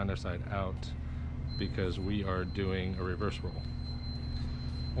want the liner side out because we are doing a reverse roll.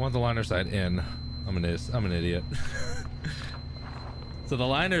 I want the liner side in. I'm an idiot. So the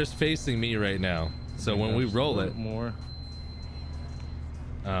liner is facing me right now. So when we roll it, more.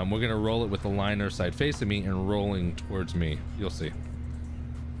 We're gonna roll it with the liner side facing me and rolling towards me. You'll see.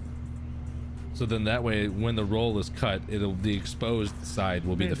 So then that way, when the roll is cut, the exposed side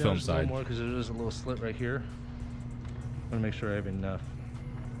will be the film side. More because there's a little slit right here. I'm gonna make sure I have enough.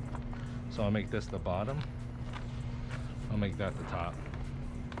 So I'll make this the bottom. I'll make that the top.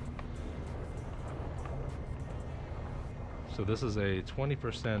 So this is a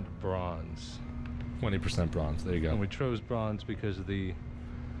 20% bronze. 20% bronze. There you go. And we chose bronze because of the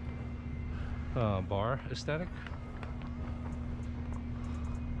bar aesthetic.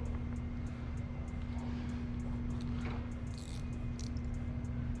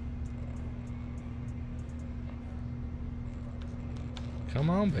 Come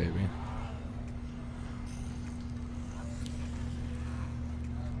on, baby.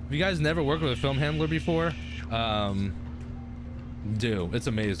 Have you guys never worked with a film handler before? It's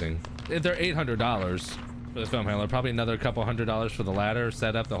amazing. They're $800 for the film handler, probably another couple $100 for the ladder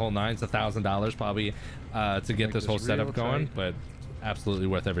setup, the whole nine. It's $1,000 probably to get this whole setup going, but absolutely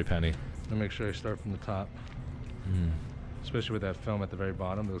worth every penny. I'll make sure I start from the top, especially with that film at the very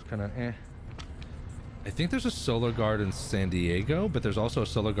bottom. It was kind of eh. I think there's a Solar Guard in San Diego, but there's also a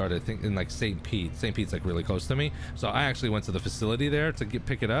Solar Guard, I think, in like St. Pete. St. Pete's like really close to me. So I actually went to the facility there to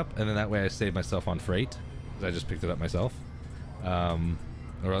pick it up, and then that way I saved myself on freight, because I just picked it up myself. Or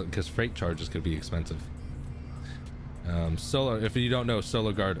because freight charges could be expensive. If you don't know,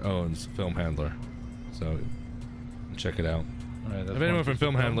 Solar Guard owns Film Handler. So check it out. All right, if anyone from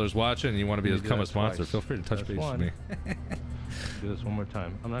Film Handler is watching and you want to become a sponsor, feel free to touch base with me. Do this one more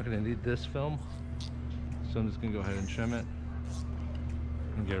time. I'm not going to need this film. So I'm just gonna go ahead and trim it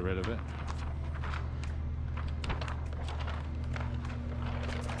and get rid of it.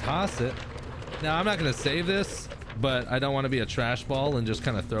 Toss it. Now I'm not gonna save this, but I don't want to be a trash ball and just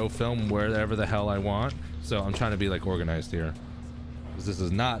kind of throw film wherever the hell I want. So I'm trying to be like organized here, because this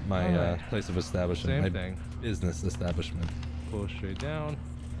is not my place of establishment. Same thing. Business establishment. Pull straight down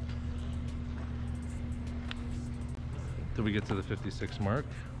till we get to the 56 mark.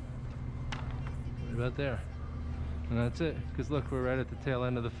 About there, and that's it, because look, we're right at the tail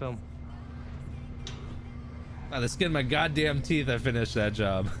end of the film. By the skin of my goddamn teeth, I finished that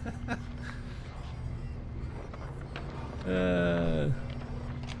job.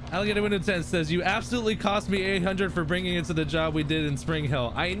 Alligator Window 10 says, you absolutely cost me $800 for bringing it to the job we did in Spring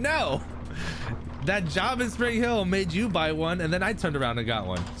Hill. I know! That job in Spring Hill made you buy one, and then I turned around and got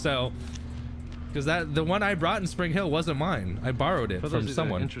one. So, because the one I brought in Spring Hill wasn't mine. I borrowed it from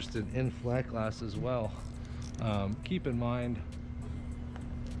someone. Interested in flat glass as well. Keep in mind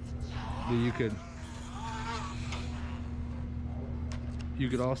that you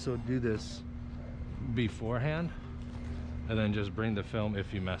could also do this beforehand, and then just bring the film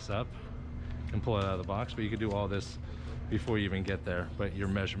if you mess up and pull it out of the box. But you could do all this before you even get there. But your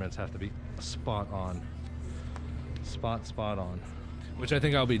measurements have to be spot on, spot on. Which I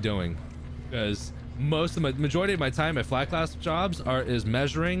think I'll be doing. Because majority of my time at flat glass jobs is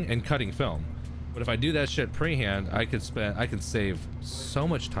measuring and cutting film. But if I do that shit pre-hand, I could save so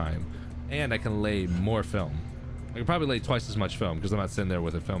much time, and I can lay more film. I could probably lay twice as much film because I'm not sitting there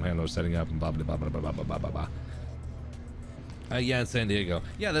with a film handler setting up and blah blah blah blah blah blah blah blah blah. Yeah, in San Diego.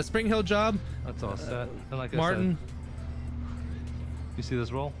 Yeah, the Spring Hill job. That's all set. And like Martin, I said, you see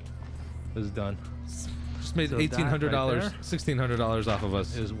this roll? This is done. just made So $1,800, right $1,600 off of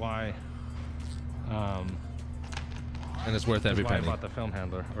us, is why. and it's worth every Why I penny. bought the film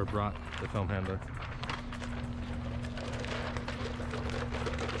handler, or brought the film handler.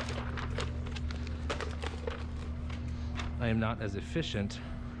 I am not as efficient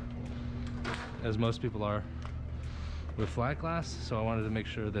as most people are with flat glass, so I wanted to make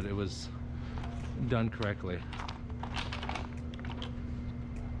sure that it was done correctly.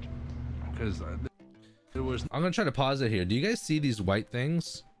 Because there was. I'm gonna try to pause it here. Do you guys see these white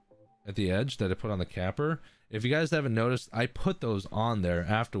things at the edge that I put on the capper? If you guys haven't noticed, I put those on there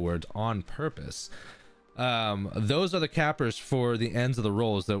afterwards on purpose. Those are the cappers for the ends of the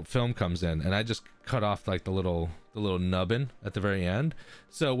rolls that film comes in, and I just cut off like the little nubbin at the very end.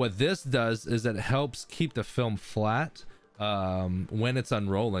 So what this does is it helps keep the film flat when it's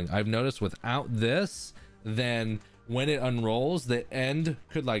unrolling. I've noticed without this, then when it unrolls, the end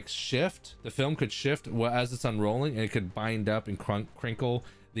could like shift, the film could shift as it's unrolling, and it could bind up and crinkle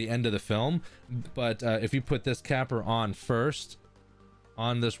the end of the film. But if you put this capper on first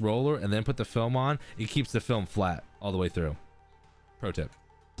on this roller and then put the film on, it keeps the film flat all the way through. Pro tip.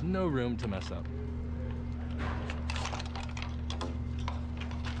 No room to mess up.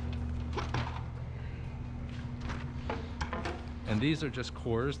 And these are just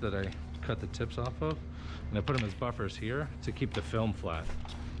cores that I cut the tips off of, and I put them as buffers here to keep the film flat.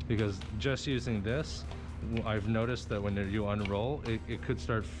 Because just using this, I've noticed that when you unroll, it could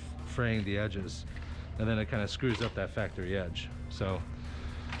start fraying the edges, and then it kind of screws up that factory edge. So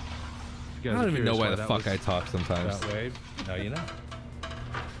I don't even know why the fuck I talk sometimes. That way, now you know.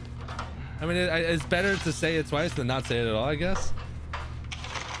 I mean, it's better to say it twice than not say it at all, I guess.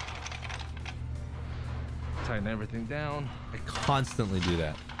 Tighten everything down. I constantly do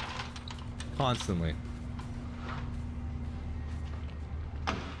that. Constantly.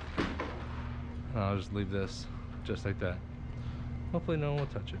 I'll just leave this just like that. Hopefully no one will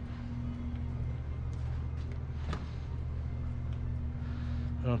touch it.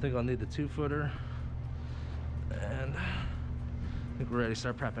 I don't think I'll need the 2-footer. And I think we're ready to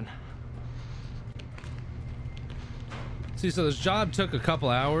start prepping. See, so this job took a couple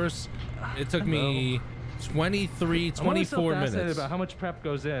hours. It took me 23, 24 I'm minutes. about how much prep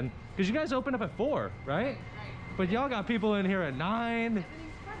goes in. Because you guys open up at 4, right? But y'all got people in here at 9.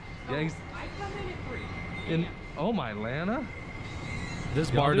 Yeah, I come in at 3. oh my Lana. This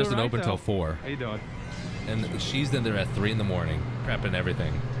Y'all bar do it doesn't right, open though. till 4. How you doing? And she's in there at 3 in the morning, prepping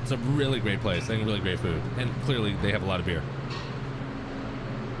everything. It's a really great place, and really great food. And clearly, they have a lot of beer.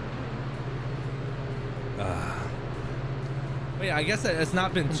 But yeah, I guess that it's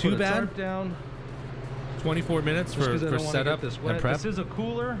not been too Put a bad. tarp down. 24 minutes for setup and prep. This is a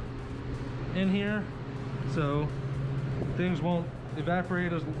cooler in here, so things won't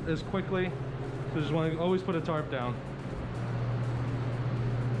evaporate as quickly. So just want to always put a tarp down.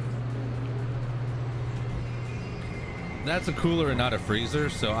 That's a cooler and not a freezer,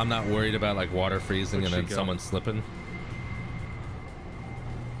 so I'm not worried about like water freezing and then someone slipping.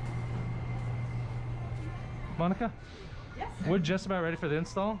 Monica? Yes. We're just about ready for the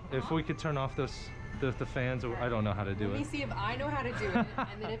install. If we could turn off the fans, I don't know how to do Let me it. see if I know how to do it,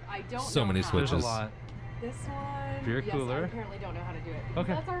 and then if I don't So know many how, switches. There's a lot. This one, Beer yes, cooler. I apparently don't know how to do it.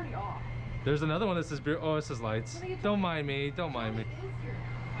 Okay. That's already off. There's another one that says beer. Oh, it says lights. Don't mind me. Don't mind me.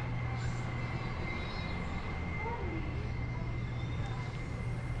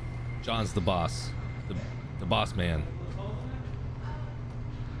 John's the boss, the boss man.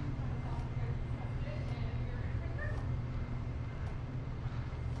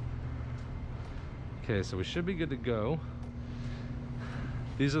 Okay, so we should be good to go.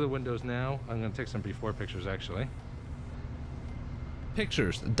 These are the windows now. I'm going to take some before pictures actually.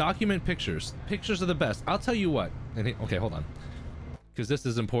 Pictures, document pictures. Pictures are the best. I'll tell you what. Okay, hold on. Because this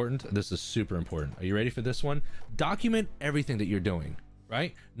is important. This is super important. Are you ready for this one? Document everything that you're doing,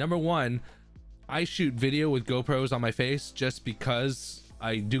 right? Number one, I shoot video with GoPros on my face just because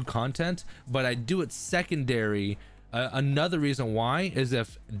I do content, but I do it secondary. Another reason why is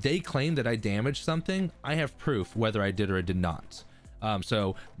if they claim that I damaged something, I have proof whether I did or I did not.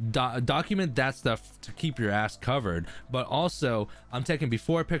 So document that stuff to keep your ass covered, but also I'm taking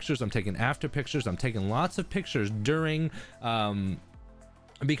before pictures, I'm taking after pictures, I'm taking lots of pictures during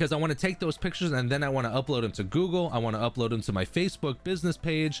because I want to take those pictures and then I want to upload them to Google. I want to upload them to my Facebook business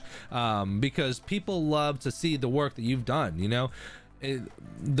page, because people love to see the work that you've done. You know,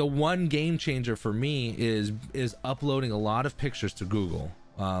 the one game changer for me is uploading a lot of pictures to Google,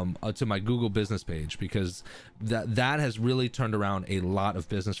 to my Google business page, because that has really turned around a lot of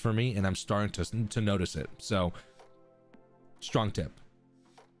business for me, and I'm starting to notice it. So strong tip.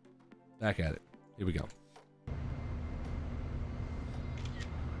 Back at it. Here we go.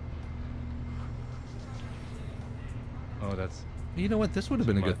 Oh, that's... You know what? This would have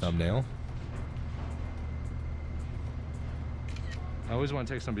been a good much. thumbnail. I always want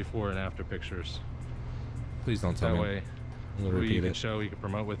to take some before and after pictures. Please don't tell That me. way, I'm gonna you repeat can it. show, you can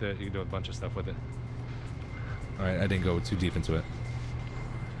promote with it, you can do a bunch of stuff with it. All right, I didn't go too deep into it.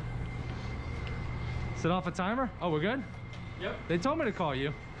 Set off a timer? Oh, we're good? Yep. They told me to call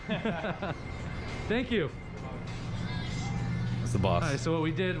you. Thank you. That's the boss. All right, so what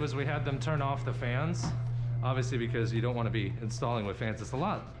we did was we had them turn off the fans, obviously because you don't want to be installing with fans. It's a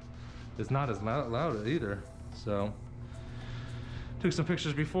lot. It's not as loud either. So took some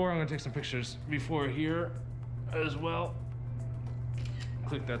pictures before. I'm gonna take some pictures before here as well.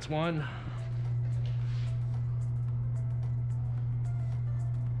 Click, that's one.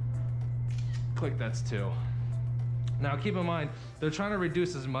 Click, that's two. Now keep in mind, they're trying to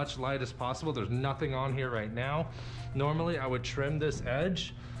reduce as much light as possible. There's nothing on here right now. Normally I would trim this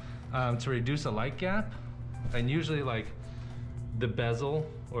edge to reduce a light gap. And usually like the bezel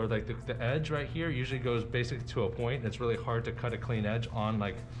or like the edge right here usually goes basically to a point. It's really hard to cut a clean edge on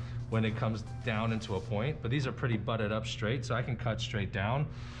like when it comes down into a point, but these are pretty butted up straight, so I can cut straight down.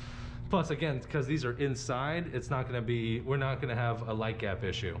 Plus again, because these are inside, it's not gonna be, we're not gonna have a light gap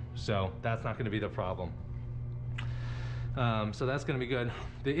issue. So that's not gonna be the problem. So that's gonna be good.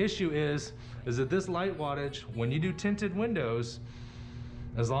 The issue is that this light wattage, when you do tinted windows,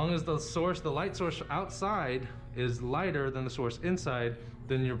 as long as the light source outside is lighter than the source inside,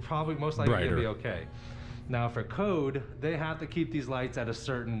 then you're probably most likely gonna be okay. Now for code, they have to keep these lights at a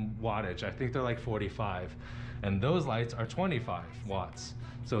certain wattage. I think they're like 45, and those lights are 25 watts.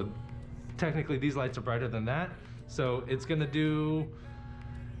 So technically these lights are brighter than that. So it's gonna do,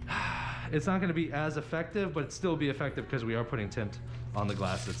 it's not gonna be as effective, but it'll still be effective because we are putting tint on the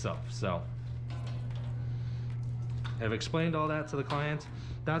glass itself. So I've explained all that to the client.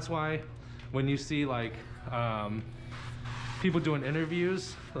 That's why when you see like people doing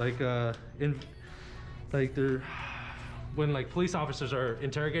interviews, like when like police officers are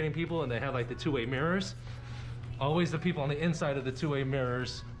interrogating people and they have like the two-way mirrors, always the people on the inside of the two-way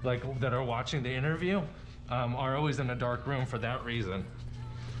mirrors, like that are watching the interview, are always in a dark room for that reason.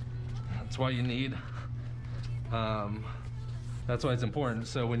 That's why you need, that's why it's important.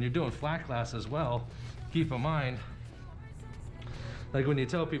 So when you're doing flat glass as well, keep in mind, like when you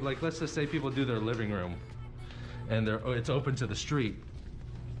tell people, like let's just say people do their living room and it's open to the street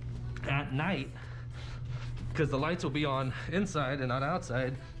at night, because the lights will be on inside and not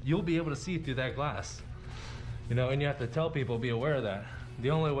outside, you'll be able to see through that glass. You know, and you have to tell people, be aware of that. The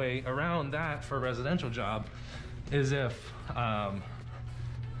only way around that for a residential job is if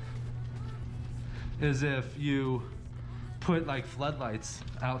you put like floodlights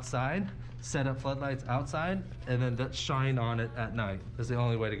outside, set up floodlights outside, and then shine on it at night. That's the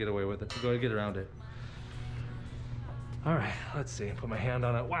only way to get away with it. Go to get around it. All right, let's see. Put my hand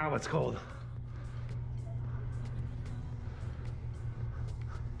on it. Wow, it's cold.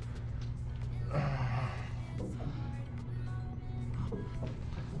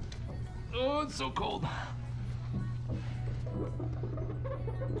 Oh, it's so cold.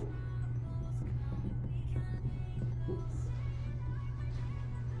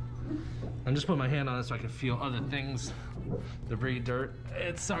 I'm just putting my hand on it so I can feel other things, debris, dirt.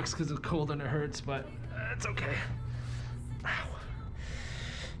 It sucks because it's cold and it hurts, but it's okay. Ow.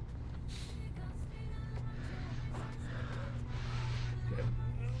 Okay.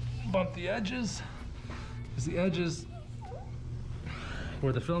 Bump the edges, because the edges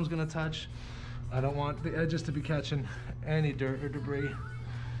where the film's gonna touch, I don't want the edges to be catching any dirt or debris.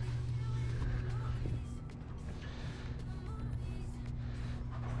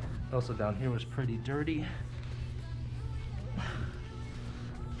 Also down here was pretty dirty.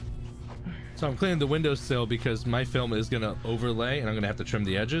 So I'm cleaning the windowsill because my film is gonna overlay and I'm gonna have to trim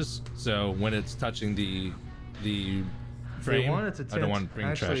the edges. So when it's touching the frame, They wanted to I don't tint want to bring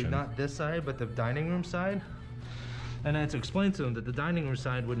trash actually in. not this side, but the dining room side. And I had to explain to them that the dining room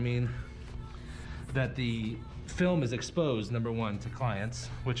side would mean that the film is exposed, number one, to clients,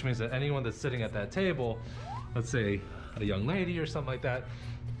 which means that anyone that's sitting at that table, let's say a young lady or something like that,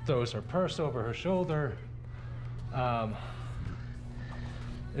 throws her purse over her shoulder,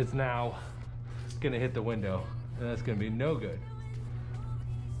 it's now gonna hit the window, and that's gonna be no good.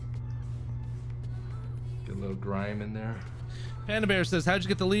 Get a little grime in there. Panda Bear says, how'd you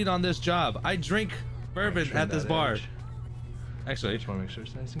get the lead on this job? I drink bourbon at this bar. Edge. Actually, I just want to make sure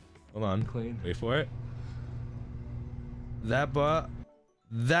it's nice and hold on, clean. wait for it.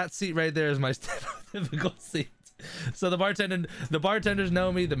 That seat right there is my typical seat. So the bartenders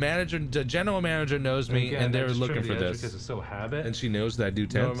know me, the general manager knows me, again, and they're looking for because this. it's so habit. And she knows that I do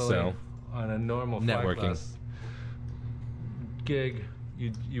tint, so on a normal networking class gig,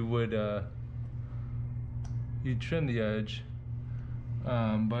 you would you trim the edge,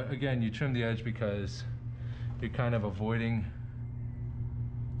 but again, you trim the edge because you're kind of avoiding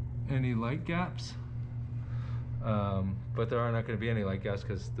any light gaps. But there are not going to be any light gaps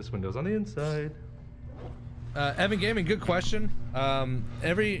because this window's on the inside. Evan Gaming, good question.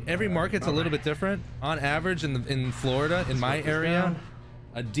 Every market's a little bit different. On average, in Florida, in my area,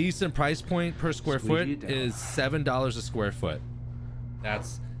 a decent price point per square foot is $7 a square foot.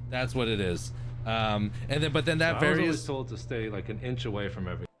 That's what it is. And then that varies. I was always told to stay like an inch away from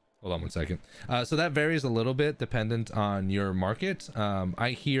every. Hold on one second. So that varies a little bit dependent on your market. I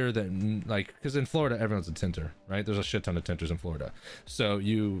hear that, like, because in Florida everyone's a tinter, right? There's a shit ton of tinters in Florida. So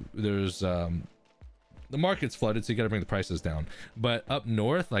there's the market's flooded, so you got to bring the prices down. But up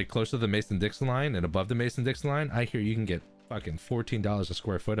north, like close to the Mason-Dixon line and above the Mason-Dixon line, I hear you can get fucking $14 a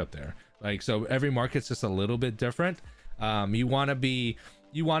square foot up there. Like, so every market's just a little bit different. You want to be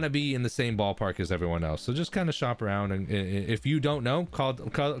in the same ballpark as everyone else, so just kind of shop around, and if you don't know, call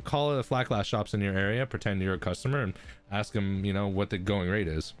the flat glass shops in your area, pretend you're a customer, and ask them, you know, what the going rate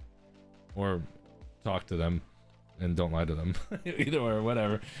is, or talk to them and don't lie to them. Either or,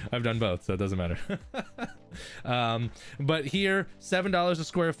 whatever. I've done both, so it doesn't matter. But here, $7 a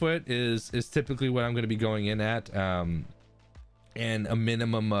square foot is typically what I'm going to be going in at, and a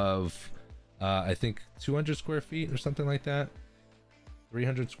minimum of I think 200 square feet or something like that.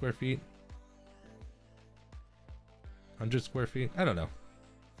 300 square feet, 100 square feet, I don't know,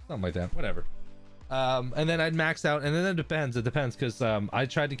 something like that, whatever. And then I'd max out, and then it depends because I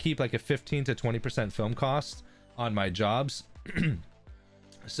tried to keep like a 15 to 20% film cost on my jobs.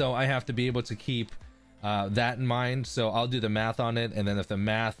 So I have to be able to keep that in mind, so I'll do the math on it, and then if the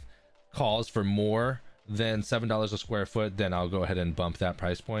math calls for more than $7 a square foot, then I'll go ahead and bump that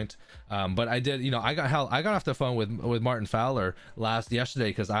price point. But I did, you know, I got off the phone with Martin Fowler yesterday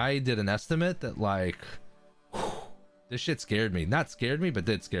because I did an estimate that, like, whew, this shit scared me. Not scared me, but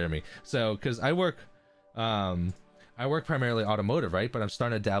did scare me. So because I work primarily automotive, right? But I'm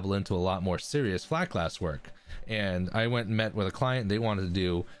starting to dabble into a lot more serious flat glass work. And I went and met with a client, and they wanted to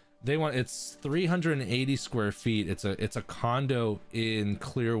do. It's 380 square feet. It's a condo in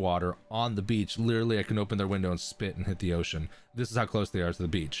Clearwater on the beach. Literally, I can open their window and spit and hit the ocean. This is how close they are to the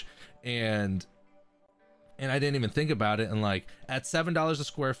beach. And I didn't even think about it. And like at $7 a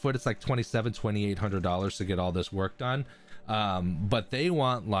square foot, it's like $2,800 to get all this work done. But they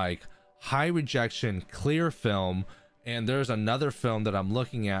want like high rejection clear film. And there's another film that I'm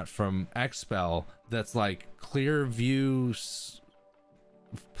looking at from Expel that's like clear views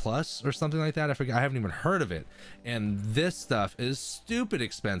plus or something like that. I forget, I haven't even heard of it. And this stuff is stupid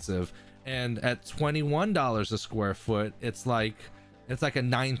expensive, and at $21 a square foot, it's like a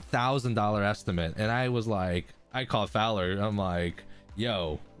 $9,000 estimate. And I was like, I called Fowler, I'm like,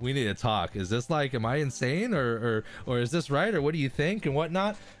 yo, we need to talk. Is this like, am I insane, or is this right, or what do you think and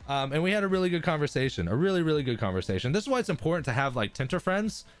whatnot? And we had a really good conversation, a really good conversation. This is why it's important to have like tinter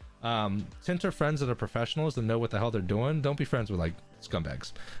friends that are professionals and know what the hell they're doing. Don't be friends with like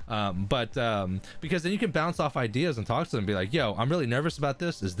scumbags, because then you can bounce off ideas and talk to them and be like, yo, I'm really nervous about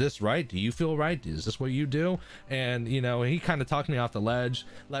this. Is this right? Do you feel right? Is this what you do? And you know, he kind of talked me off the ledge,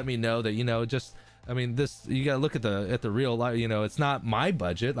 let me know that, you know, just, I mean, this, you gotta look at the real life. You know, it's not my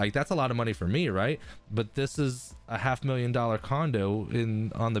budget, like that's a lot of money for me, right? But this is a $500,000 condo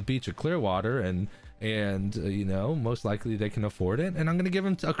on the beach of Clearwater, and you know, most likely they can afford it, and I'm gonna give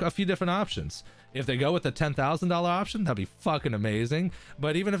them a few different options. If they go with the $10,000 option, that'd be fucking amazing.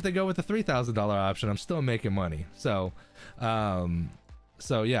 But even if they go with the $3,000 option, I'm still making money. So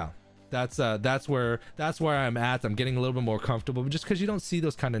yeah, that's where I'm at. I'm getting a little bit more comfortable, just because you don't see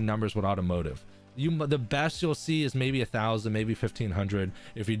those kind of numbers with automotive. The best you'll see is maybe 1,000, maybe 1,500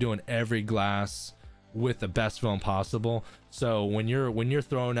 if you're doing every glass with the best film possible. So when you're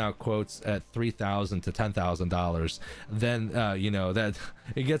throwing out quotes at $3,000 to $10,000, then you know that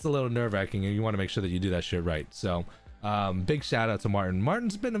it gets a little nerve-wracking, and you want to make sure that you do that shit right. So big shout out to Martin.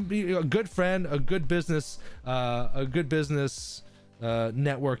 Martin's been a good friend, a good business networker,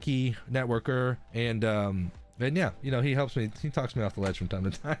 and And yeah, you know, he helps me. He talks me off the ledge from time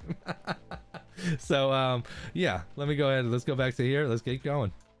to time. So yeah, let me go ahead. Let's go back to here. Let's get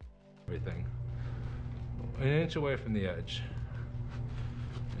going. Everything 1 inch away from the edge,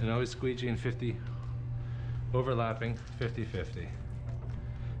 and always squeegeeing 50, overlapping 50-50.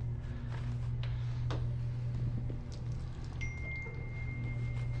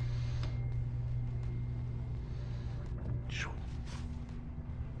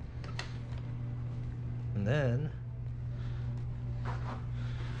 And then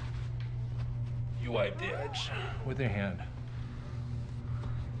you wipe the edge with your hand.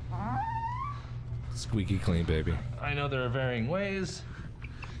 Squeaky clean, baby. I know there are varying ways,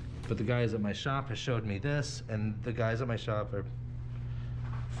 but the guys at my shop have showed me this, and the guys at my shop are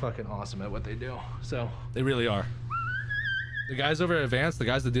fucking awesome at what they do. So they really are. The guys over at Advanced, the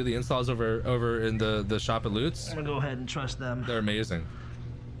guys that do the installs over in the shop at Lutz, I'm gonna go ahead and trust them. They're amazing.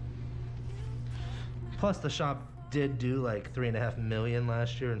 Plus, the shop did do like 3.5 million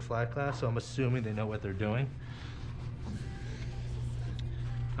last year in flat glass, so I'm assuming they know what they're doing.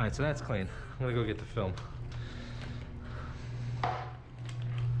 All right, so that's clean. I'm gonna go get the film.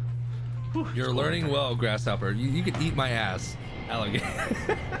 Whew, you're learning well, Grasshopper. You can eat my ass, alligator.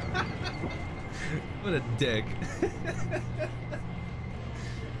 What a dick.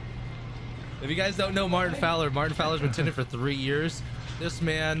 If you guys don't know Martin Fowler's been tinting for 3 years. This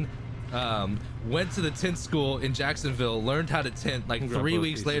man went to the tint school in Jacksonville, learned how to tint, like 3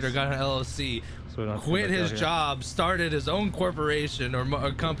 weeks later got an LLC, quit his job, started his own corporation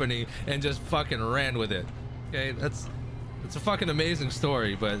or company, and just fucking ran with it. Okay, it's a fucking amazing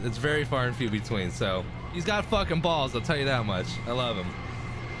story, but it's very far and few between. So he's got fucking balls, I'll tell you that much. I love him.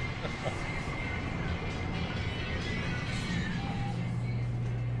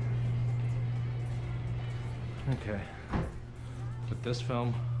 Okay, put this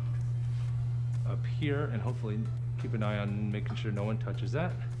film up here and hopefully keep an eye on making sure no one touches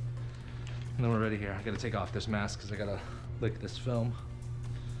that. And then we're ready here. I gotta take off this mask because I gotta lick this film.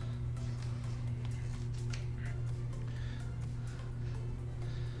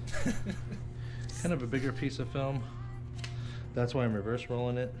 Kind of a bigger piece of film. That's why I'm reverse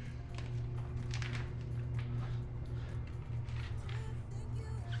rolling it.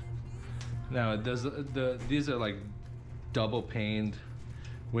 Now it does these are like double paned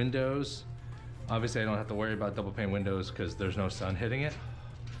windows. Obviously I don't have to worry about double pane windows because there's no sun hitting it,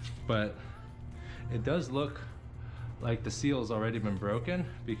 but it does look like the seal's already been broken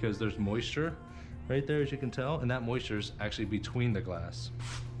because there's moisture right there, as you can tell, and that moisture is actually between the glass.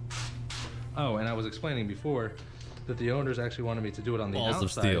 Oh, and I was explaining before that the owners actually wanted me to do it on the outside,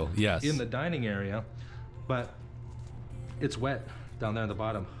 of steel, yes, in the dining area, but it's wet down there at the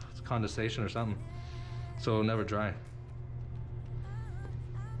bottom. It's condensation or something, so it'll never dry.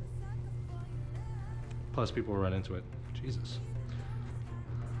 Plus people will run into it. Jesus.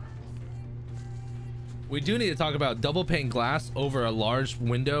 We do need to talk about double pane glass over a large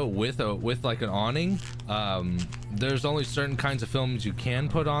window with like an awning. There's only certain kinds of films you can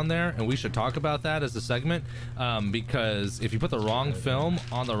put on there, and we should talk about that as a segment, because if you put the wrong film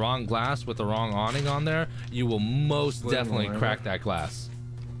on the wrong glass with the wrong awning on there, you will most definitely crack that glass.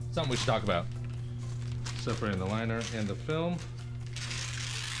 Something we should talk about. Separating the liner and the film.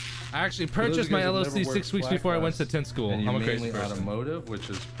 I actually purchased my LLC 6 weeks before I went to tint school. I'm a crazy person. Automotive, which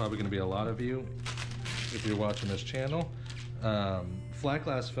is probably going to be a lot of you if you're watching this channel. Flat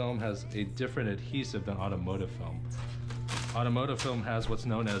glass film has a different adhesive than automotive film. Automotive film has what's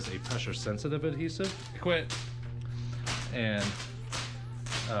known as a pressure sensitive adhesive. Quit. And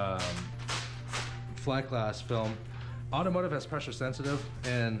flat glass film, automotive has pressure sensitive,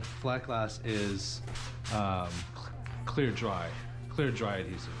 and flat glass is clear dry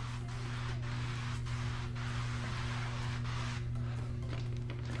adhesive.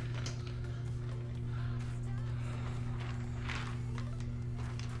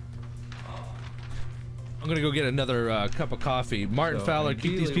 I'm gonna go get another cup of coffee. Martin Fowler,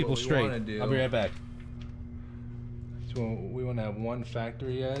 keep these people straight. I'll be right back. So we want to have one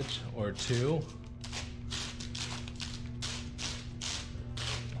factory edge or two.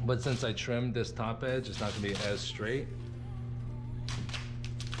 But since I trimmed this top edge, it's not gonna be as straight.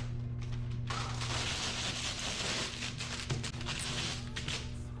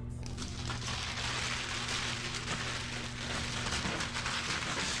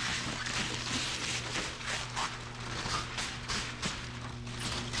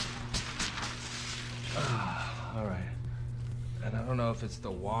 If it's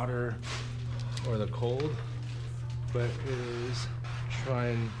the water or the cold, but it is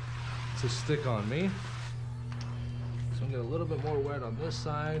trying to stick on me. So I'm gonna get a little bit more wet on this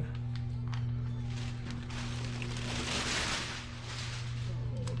side.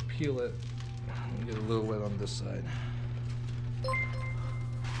 peel it. Get a little wet on this side.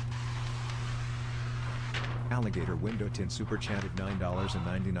 Alligator window tint super chatted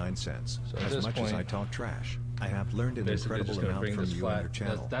 $9.99. So at As this much as I point, talk trash, I have learned an basically incredible just gonna amount bring from this you flat. and your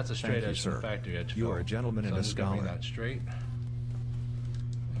channel. That's a straight Thank you, edge from sir. the factory edge. You fill. are a gentleman So and I'm a just gonna bring scholar. that straight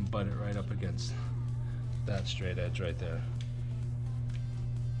and butt it right up against that straight edge right there.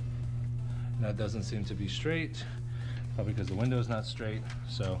 That doesn't seem to be straight, probably because the window is not straight.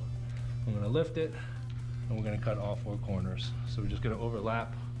 So I'm gonna lift it and we're gonna cut all 4 corners. So we're just gonna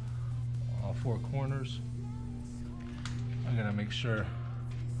overlap all 4 corners. I'm gonna make sure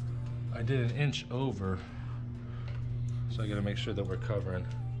I did 1 inch over, so I gotta make sure that we're covering.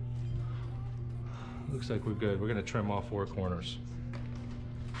 Looks like we're good. We're gonna trim all 4 corners.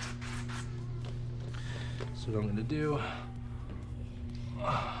 So what I'm gonna do,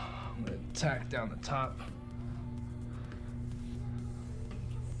 I'm gonna tack down the top.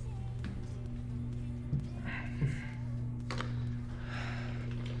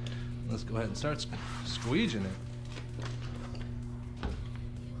 Let's go ahead and start squeeging it.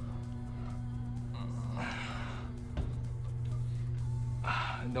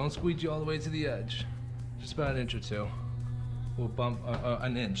 And don't squeegee all the way to the edge. Just about 1 inch or 2. We'll bump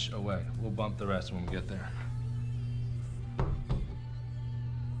 1 inch away. We'll bump the rest when we get there.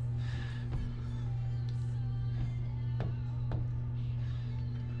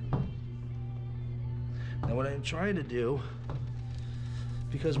 Now what I'm trying to do,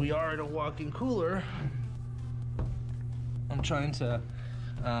 because we are in a walk-in cooler, I'm trying to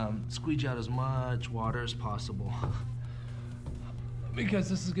squeeze out as much water as possible. Because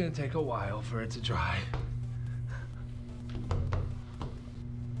this is gonna take a while for it to dry.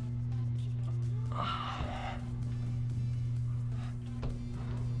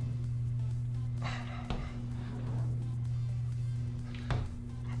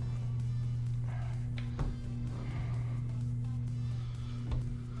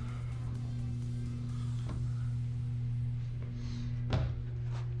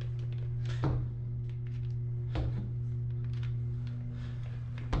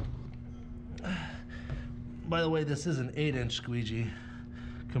 By the way, this is an 8-inch squeegee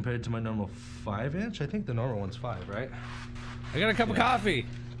compared to my normal 5-inch. I think the normal one's 5, right? I got a cup of coffee.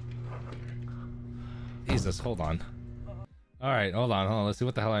 Jesus, hold on. All right, hold on. Let's see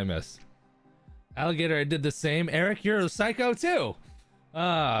what the hell I missed. Alligator, I did the same. Eric, you're a psycho too.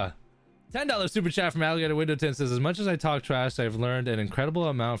 $10 super chat from Alligator Window Tint says, as much as I talk trash, I've learned an incredible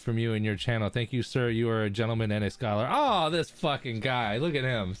amount from you and your channel. Thank you, sir. You are a gentleman and a scholar. Oh, this fucking guy. Look at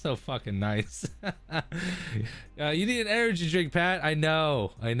him. So fucking nice. You need an energy drink, Pat. I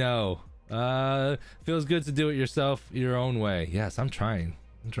know. Feels good to do it yourself your own way. Yes, I'm trying.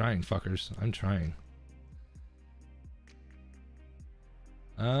 I'm trying, fuckers. I'm trying.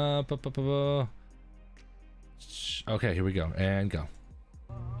 Okay, here we go. And go.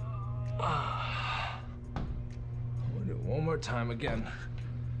 We'll do it one more time again,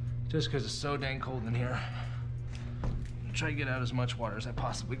 just because it's so dang cold in here. Try to get out as much water as I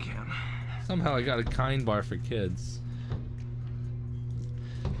possibly can. Somehow I got a kind bar for kids.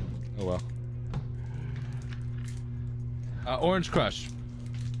 Oh well. Orange Crush.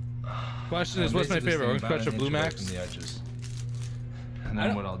 Question is, what's my favorite, Orange Crush or Blue Max? The edges. And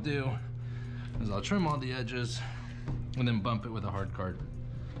then what I'll do is I'll trim all the edges and then bump it with a hard card.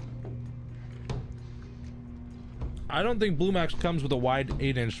 I don't think Blue Max comes with a wide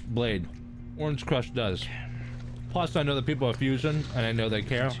 8-inch blade. Orange Crush does. Plus, I know the people at Fusion, and I know they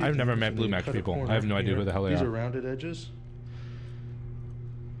care. I've never met Blue Max people. I have no idea who the hell they are. These are rounded edges.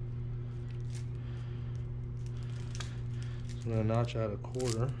 So I'm gonna notch out a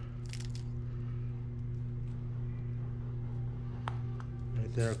quarter.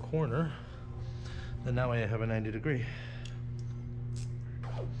 Right there, a corner. And that way I have a 90 degree.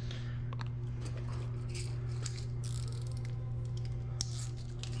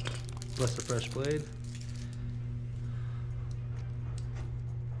 Plus a fresh blade.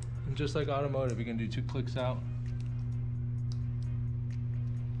 And just like automotive, you can do 2 clicks out.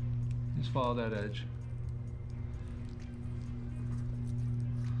 Just follow that edge.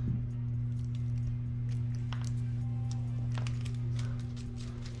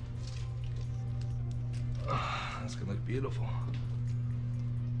 That's gonna look beautiful.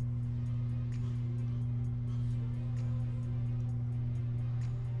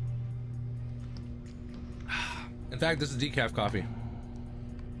 In fact, this is decaf coffee.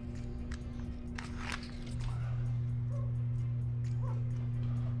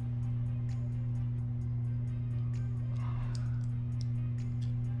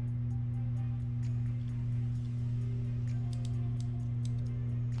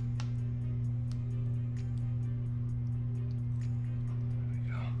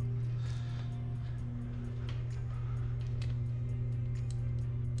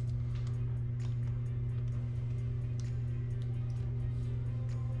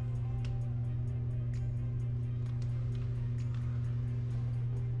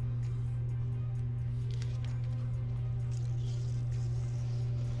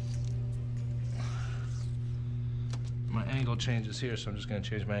 My angle changes here, so I'm just gonna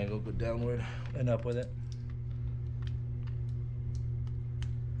change my angle, go downward and up with it.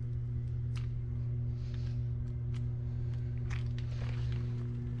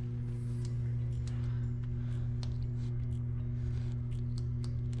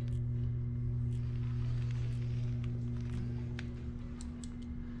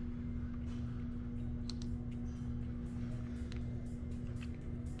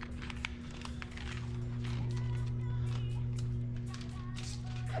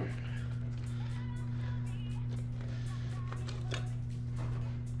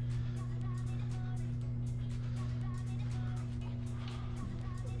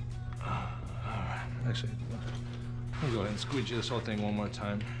 Actually, let me go ahead and squeegee this whole thing one more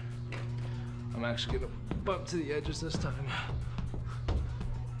time. I'm actually gonna bump to the edges this time.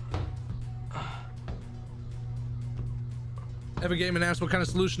 Ever game and asked what kind of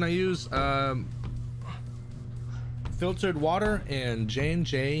solution I use? Filtered water and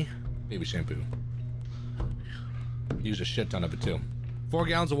J&J baby shampoo. Use a shit ton of it too. 4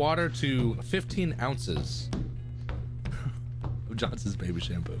 gallons of water to 15 ounces of Johnson's baby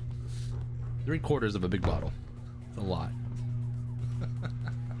shampoo. 3/4 of a big bottle. It's a lot.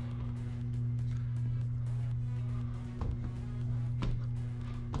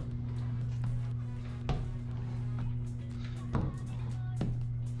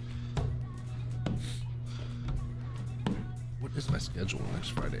 What is my schedule next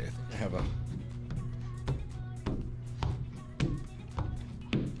Friday? I think I have a...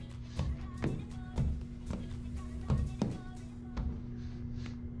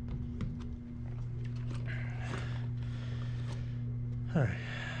 All right,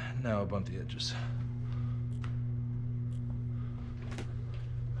 now I'll bump the edges.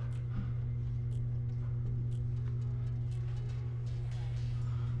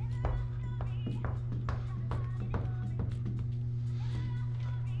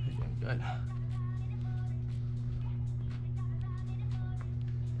 Good.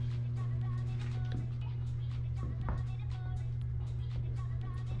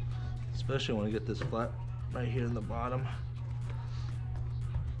 Especially when I get this flat right here in the bottom.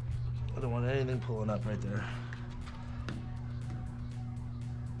 I don't want anything pulling up right there.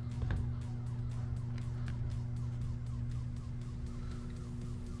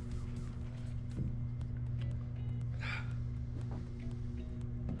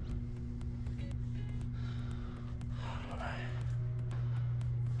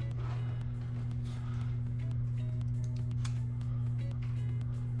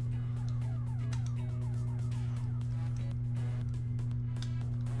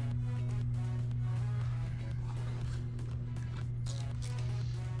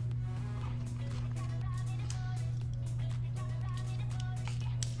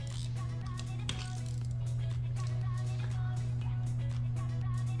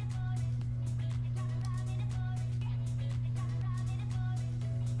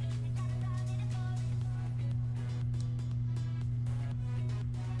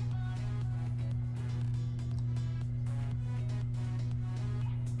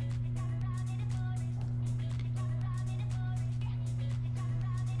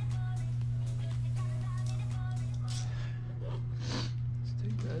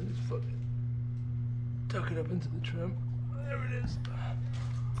 Tuck it up into the trim. There it is.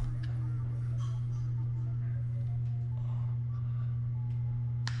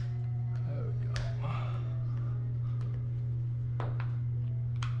 There we go.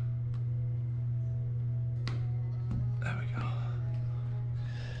 There we go.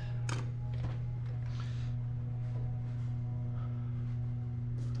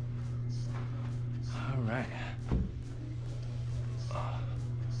 All right.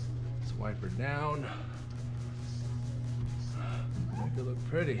 Let's wipe her down. Make it look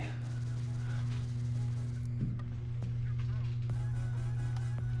pretty.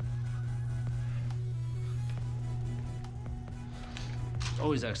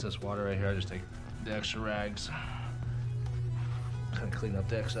 Always excess water right here. I just take the extra rags, kind of clean up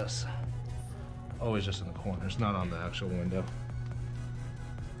the excess. Always just in the corners, not on the actual window.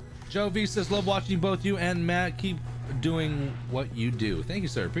 Joe V says, love watching both you and Matt. Keep doing what you do. Thank you,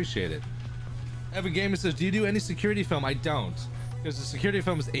 sir. Appreciate it. Evan Gamer says, do you do any security film? I don't. Because the security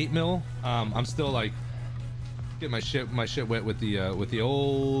film is 8mm. I'm still like getting my shit wet with the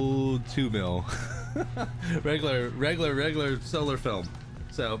old 2mm regular solar film.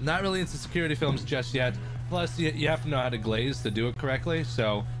 So not really into security films just yet. Plus you have to know how to glaze to do it correctly.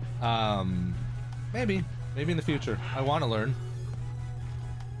 So maybe in the future. I want to learn.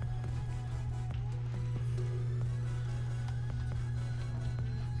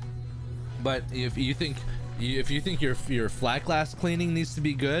 But if you think if you think your flat glass cleaning needs to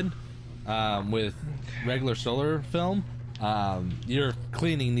be good with regular solar film, your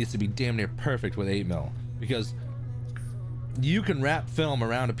cleaning needs to be damn near perfect with 8mm, because you can wrap film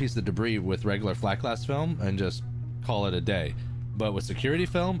around a piece of debris with regular flat glass film and just call it a day. But with security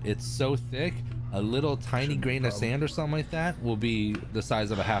film, it's so thick, a little tiny grain of sand or something like that will be the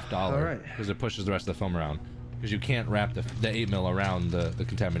size of a $50 because it pushes the rest of the film around, because you can't wrap the 8mm around the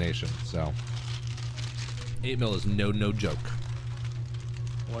contamination. So 8mm is no joke.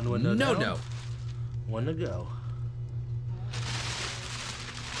 One window no down. One to go.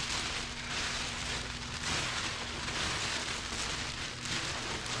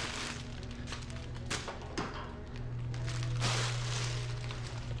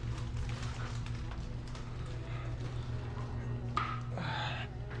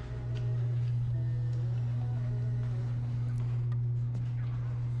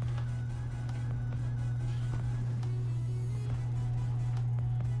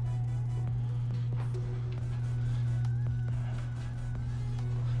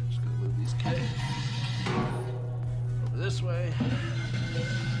 This way.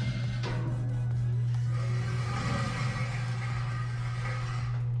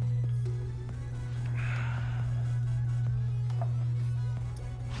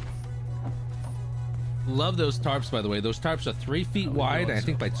 Love those tarps, by the way. Those tarps are 3 feet wide and I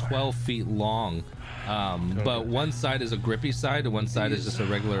think by 12 feet long. But one side is a grippy side and one side is just a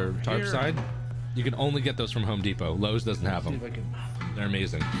regular tarp side. You can only get those from Home Depot. Lowe's doesn't have them. They're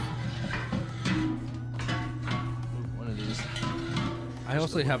amazing. I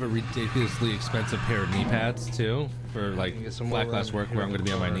also have a ridiculously expensive pair of knee pads too, for like flat glass work where I'm going to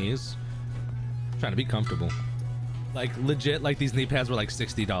be on my knees. I'm trying to be comfortable. Like legit, like these knee pads were like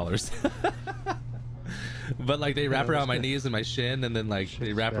 $60. But like they wrap around my knees and my shin, and then like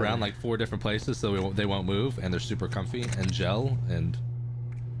they wrap around like 4 different places so they won't move, and they're super comfy and gel and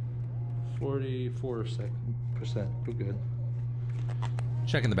 44%. We're good.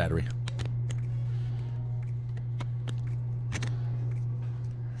 Checking the battery.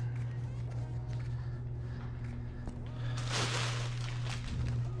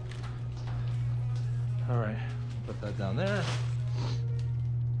 All right, put that down there.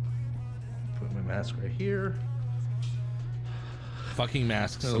 Put my mask right here. Fucking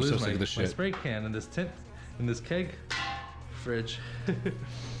masks. I'm so sick of this my shit. spray can in this keg fridge. Put that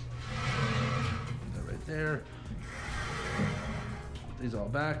right there. Put these all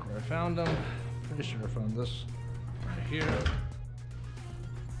back where I found them. Pretty sure I found this right here.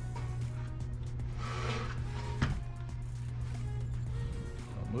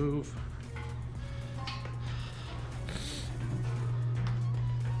 I'll move.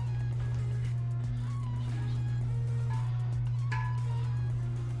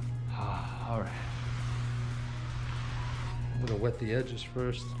 All right. I'm gonna wet the edges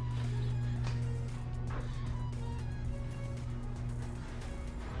first.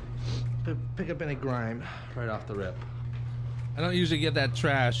 Pick up any grime right off the rip. I don't usually get that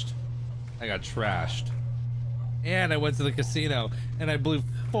trashed. I got trashed. And I went to the casino and I blew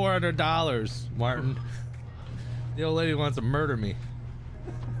 $400, Martin. The old lady wants to murder me.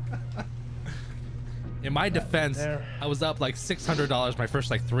 In my defense, I was up like $600 my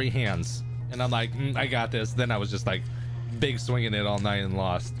first like 3 hands. And I'm like, I got this. Then I was just like big swinging it all night and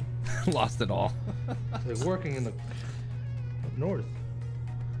lost. Lost it all. It's like working in the up north.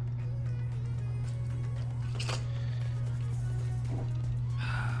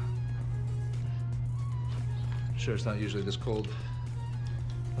 Sure, it's not usually this cold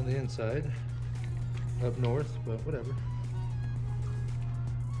on the inside up north, but whatever.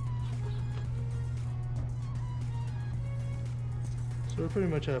 So we're pretty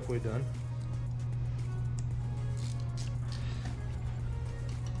much halfway done.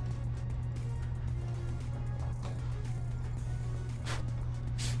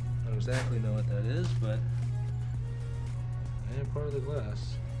 I don't exactly know what that is, but I am part of the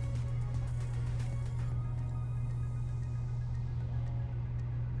glass.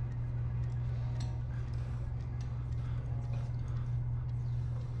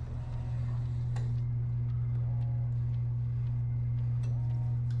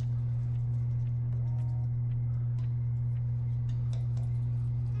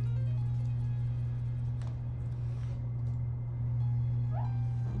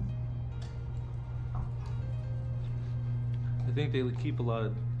 I think they keep a lot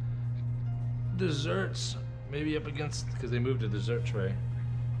of desserts maybe up against, because they moved a dessert tray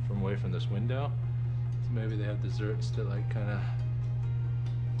from away from this window. So maybe they have desserts to like kind of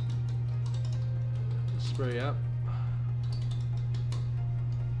spray up.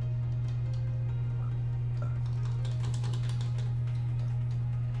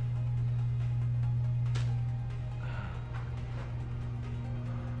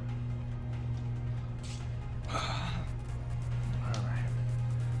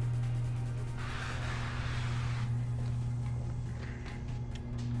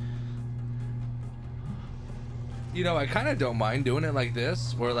 You know, I kind of don't mind doing it like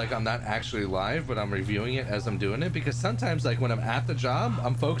this, where like I'm not actually live, but I'm reviewing it as I'm doing it, because sometimes like when I'm at the job,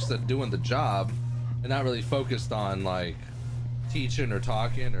 I'm focused on doing the job and not really focused on like teaching or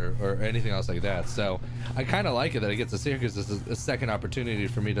talking or anything else like that. So I kind of like it that I get to see here, because this is a second opportunity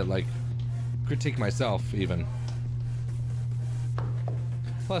for me to like critique myself even.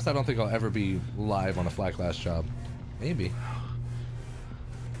 Plus, I don't think I'll ever be live on a flat glass job. Maybe.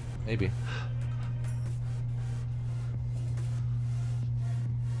 Maybe.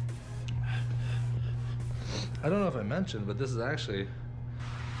 I don't know if I mentioned, but this is actually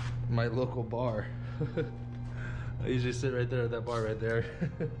my local bar. I usually sit right there at that bar right there.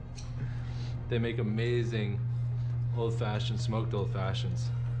 They make amazing old-fashioned, smoked old-fashions.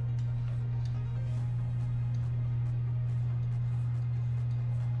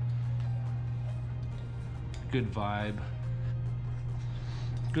 Good vibe.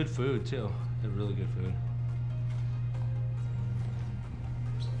 Good food too. They're really good food.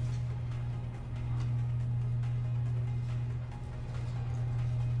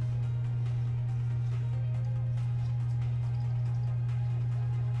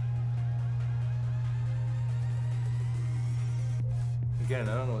 Again,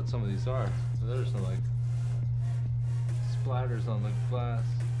 I don't know what some of these are. There's some like splatters on the glass.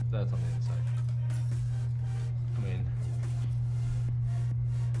 That's on the inside. I mean,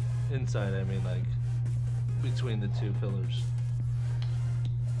 inside, I mean like between the two pillars.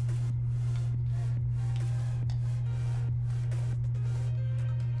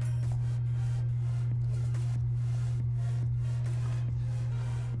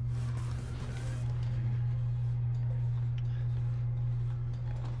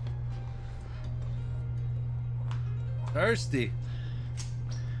 Thirsty.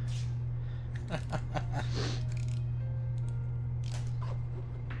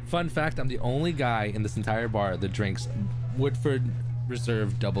 Fun fact, I'm the only guy in this entire bar that drinks Woodford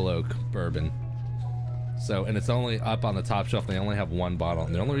Reserve Double Oak bourbon. So, and it's only up on the top shelf. They only have one bottle.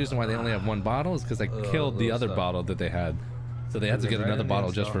 And the only reason why they only have one bottle is because I killed the other bottle that they had. So they had to get another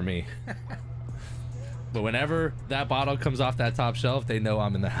bottle just for me. But whenever that bottle comes off that top shelf, they know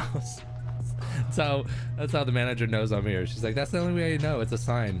I'm in the house. So that's how the manager knows I'm here. She's like, that's the only way I know. It's a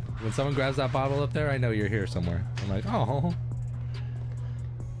sign. When someone grabs that bottle up there, I know you're here somewhere. I'm like, oh.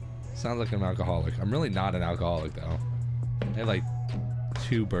 Sounds like I'm an alcoholic. I'm really not an alcoholic though. I have like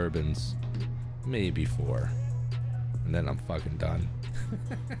 2 bourbons, maybe 4, and then I'm fucking done.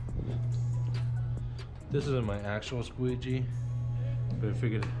 This isn't my actual squeegee, but I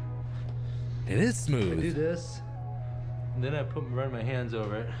figured it is I smooth. do this, and then I run my hands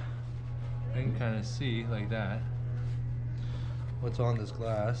over it. I can kind of see like that what's on this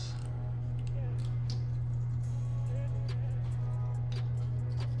glass.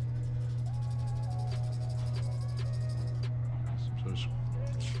 Some sort of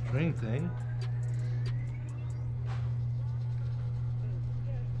string thing.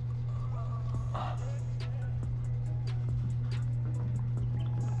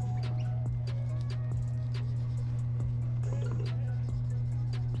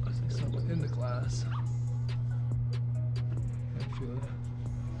 In the glass. I feel it.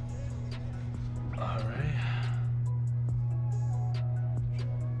 All right.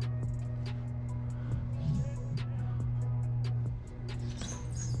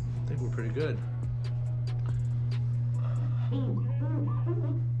 I think we're pretty good. All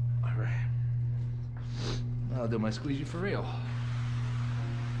right. I'll do my squeegee for real.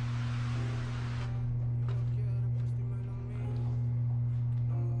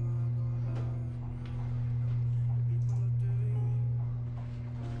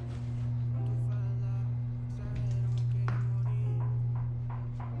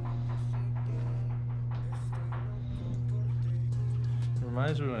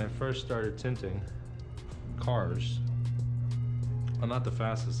 Reminds me when I first started tinting cars. I'm not the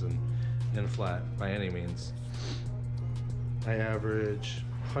fastest in flat by any means. I average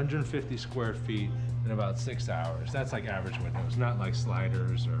 150 square feet in about 6 hours. That's like average windows, not like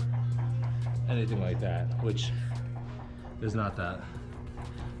sliders or anything like that, which is not that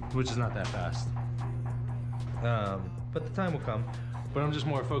fast. But the time will come. But I'm just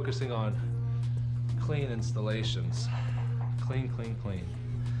more focusing on clean installations. Clean, clean, clean.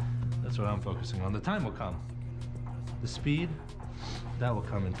 That's what I'm focusing on. The time will come. The speed, that will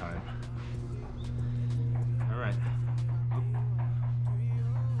come in time. All right.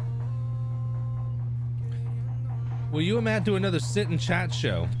 Will you and Matt do another sit and chat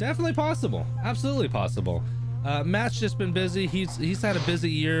show? Definitely possible. Absolutely possible. Matt's just been busy. He's had a busy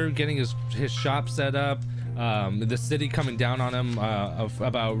year getting his shop set up. The city coming down on him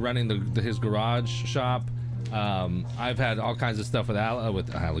about running his garage shop. I've had all kinds of stuff with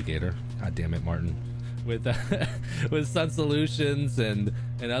alligator. God damn it, Martin. With with Sun Solutions and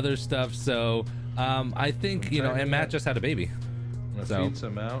other stuff. So I think, you know, and Matt just had a baby. I'm gonna feed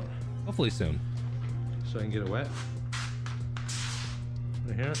some out. Hopefully soon. So I can get it wet.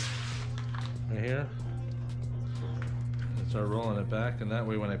 Right here. Right here. And start rolling it back, and that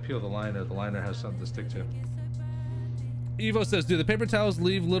way when I peel the liner has something to stick to. Evo says, do the paper towels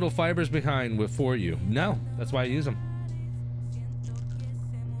leave little fibers behind for you? No, that's why I use them.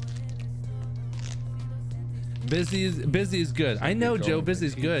 Busy is good. I know, Joe,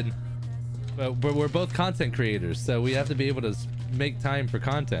 busy's good. But we're both content creators, so we have to be able to make time for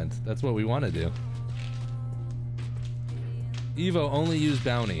content. That's what we want to do. Evo only use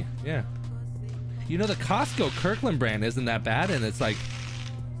Bounty. Yeah. You know, the Costco Kirkland brand isn't that bad, and it's like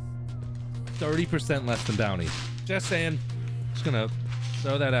 30% less than Bounty. Just saying. Just gonna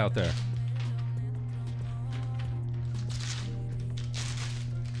throw that out there.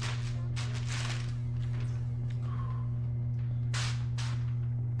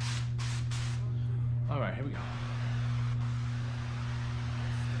 All right, here we go.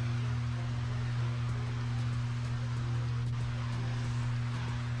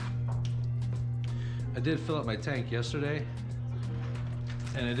 I did fill up my tank yesterday,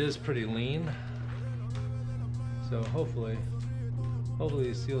 and it is pretty lean. So hopefully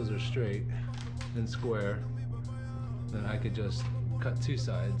these seals are straight and square. Then I could just cut 2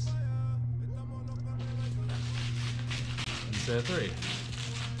 sides instead of 3.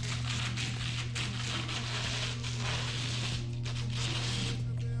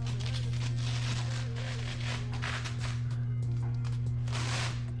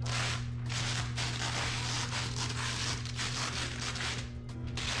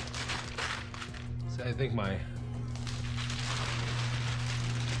 So I think my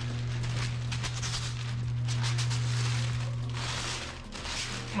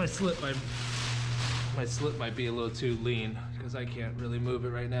slip might be a little too lean because I can't really move it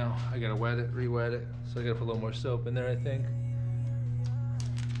right now. I gotta wet it, re-wet it, so I gotta put a little more soap in there, I think.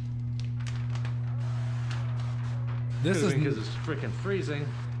 This is because it's freaking freezing.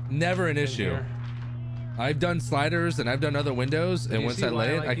 Never an issue. Here. I've done sliders and I've done other windows, and once I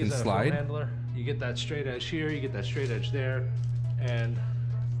lay it, I can slide. Handler? You get that straight edge here, you get that straight edge there, and.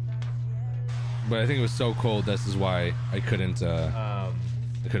 But I think it was so cold. This is why I couldn't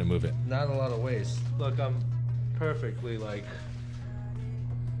move it. Not a lot of waste. Look, I'm perfectly like.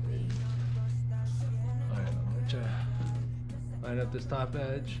 Alright, I'm gonna try to line up this top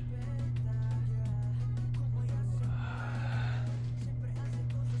edge.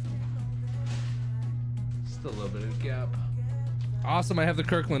 Still a little bit of a gap. Awesome, I have the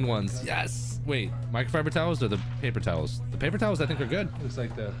Kirkland ones. Yes. Wait, microfiber towels or the paper towels? The paper towels I think are good. Looks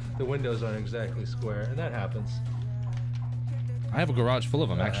like the windows aren't exactly square, and that happens. I have a garage full of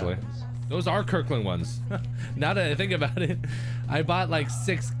them, actually. Happens. Those are Kirkland ones. Now that I think about it, I bought like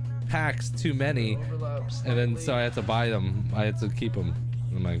 6 packs too many, and then so I had to buy them. I had to keep them.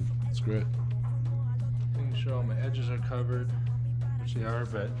 And I'm like, screw it. Making sure all my edges are covered, which they are,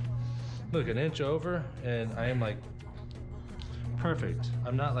 but look, an inch over, and I am like perfect.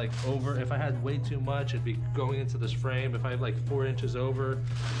 I'm not like over. If I had way too much, it'd be going into this frame. If I have like 4 inches over,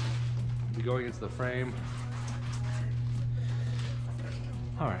 it'd be going into the frame.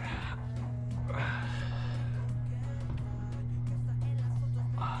 All right.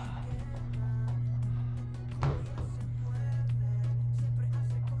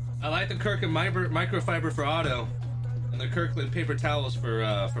 I like the Kirkland microfiber for auto, and the Kirkland paper towels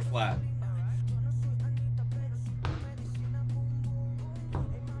for flat.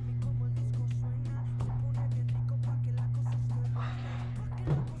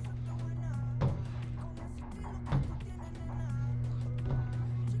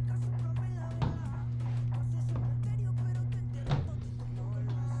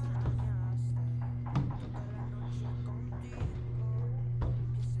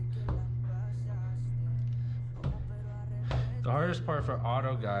 The hardest part for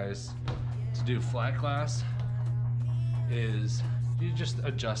auto guys to do flat glass is you just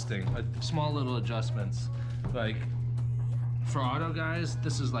adjusting, small little adjustments. Like for auto guys,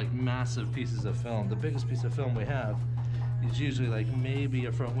 this is like massive pieces of film. The biggest piece of film we have is usually like maybe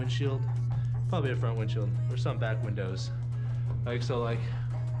a front windshield, probably a front windshield or some back windows. Like so, like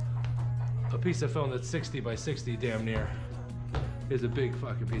a piece of film that's 60 by 60 damn near is a big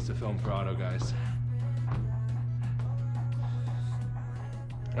fucking piece of film for auto guys.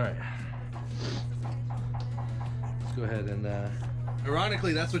 All right, let's go ahead and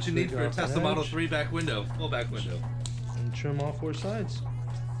Ironically, that's what you need for a Tesla Model 3 back window, full back window. and trim all 4 sides.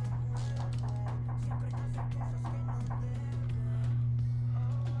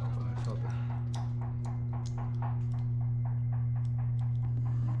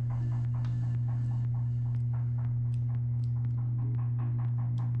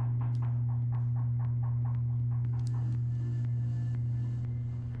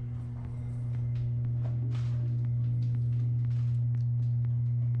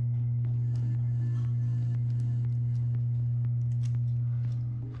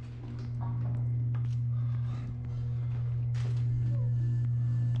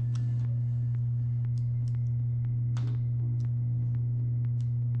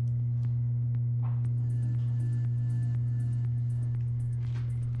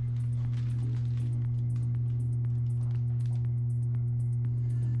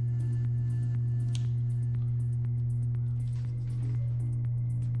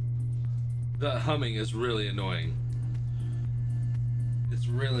 The humming is really annoying. It's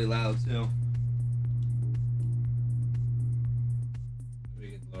really loud too.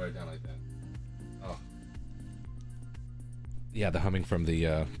 We can lower it down like that. Oh. Yeah, the humming from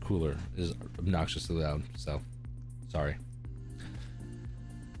the cooler is obnoxiously loud, so sorry.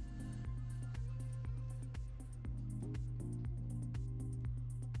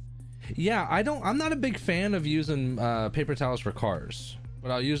 Yeah, I'm not a big fan of using paper towels for cars, but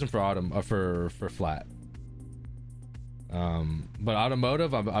I'll use them for for flat. But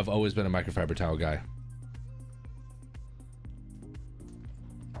automotive, I've always been a microfiber towel guy.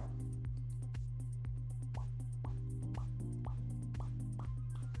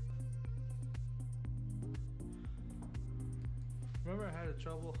 Remember I had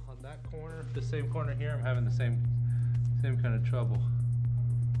trouble on that corner, the same corner here. I'm having the same kind of trouble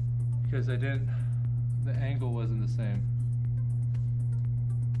because the angle wasn't the same.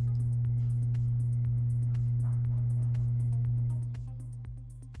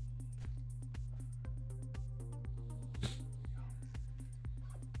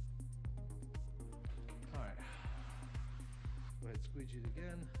 Squeegee it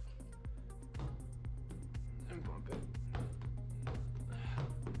again and bump it.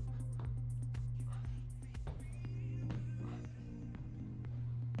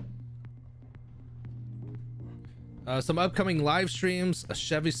 Some upcoming live streams: a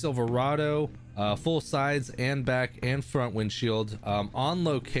Chevy Silverado, full sides and back and front windshield, on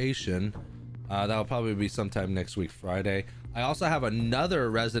location. That'll probably be sometime next week, Friday. I also have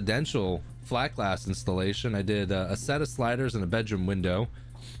another residential flat glass installation. I did a set of sliders and a bedroom window.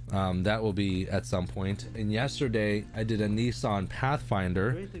 That will be at some point. And yesterday I did a Nissan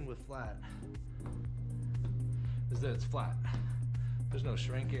Pathfinder. Great thing with flat is that it's flat. There's no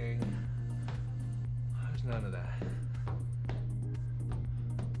shrinking. There's none of that.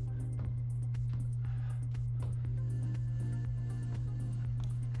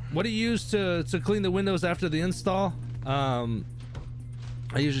 What do you use to clean the windows after the install?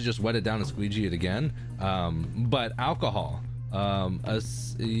 I usually just wet it down and squeegee it again. But alcohol, a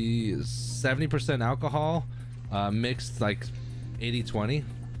 70% alcohol, mixed like 80-20,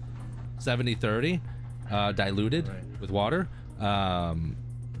 70-30, diluted with water.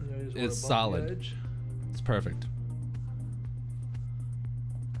 It's solid. It's perfect.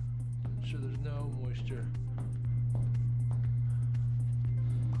 Make sure there's no moisture.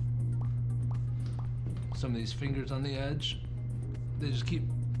 Some of these fingers on the edge, they just keep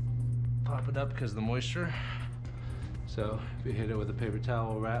popping up because of the moisture. So if you hit it with a paper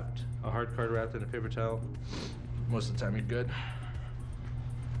towel wrapped, a hard card wrapped in a paper towel, most of the time you're good.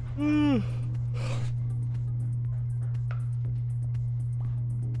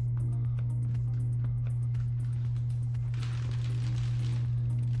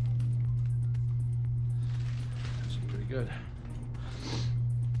 That's pretty good.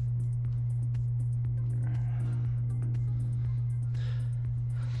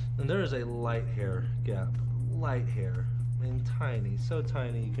 And there is a light hair gap. Light hair. I mean, tiny. So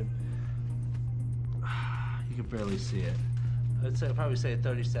tiny you can barely see it. I'd probably say a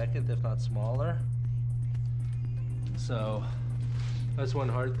 32nd, if not smaller. So that's one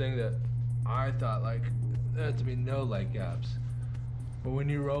hard thing that I thought, like, there had to be no light gaps. But when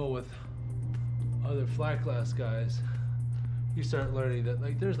you roll with other flat glass guys, you start learning that,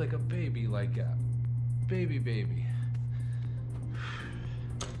 like, there's like a baby light gap. Baby.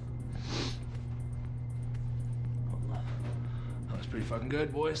 That was pretty fucking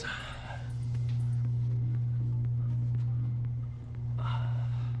good, boys.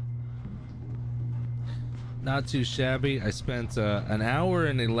 Not too shabby. I spent an hour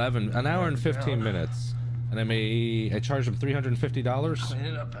and 15 minutes, and I charged them $350. Clean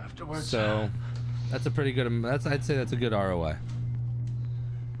it up afterwards. So that's a pretty good. I'd say that's a good ROI.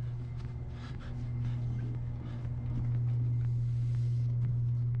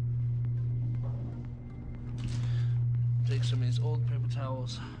 Take some of these old paper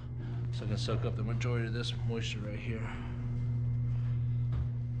towels so I can soak up the majority of this moisture right here.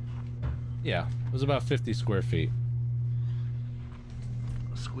 Yeah, it was about 50 square feet.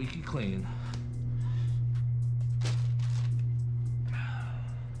 Squeaky clean.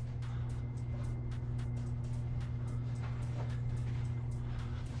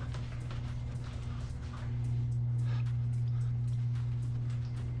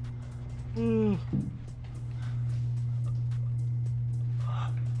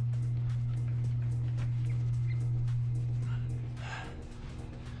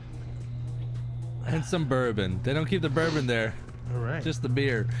 And some bourbon. They don't keep the bourbon there. All right. Just the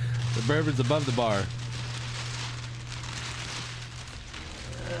beer. The bourbon's above the bar.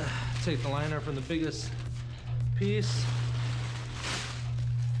 take the liner from the biggest piece,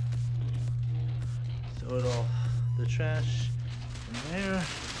 throw it all the trash in there.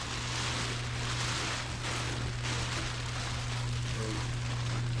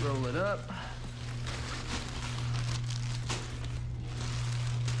 Roll it up.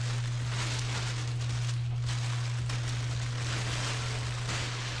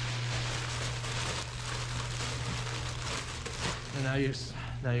 And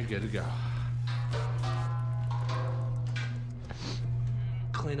now you're good to go.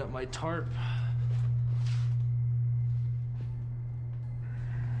 Clean up my tarp.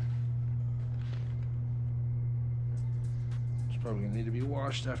 It's probably gonna need to be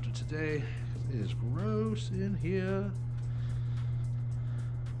washed after today. It is gross in here.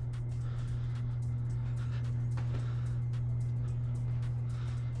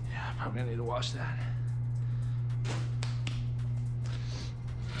 Yeah, probably gonna need to wash that.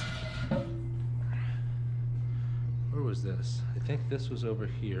 Where was this? I think this was over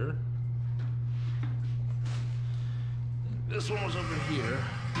here. This one was over here.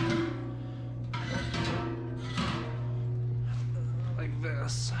 Like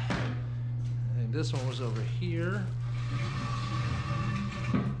this. And this one was over here.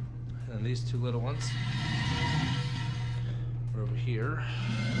 And these two little ones were over here.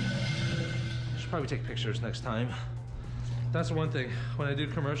 Should probably take pictures next time. That's the one thing. When I do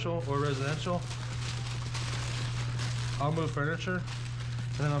commercial or residential, I'll move furniture,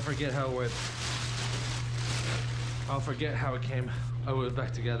 and then I'll forget how it went. I'll forget how it came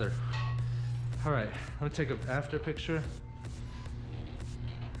back together. All right, let me take an after picture.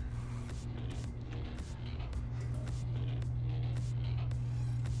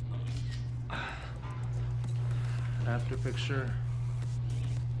 After picture.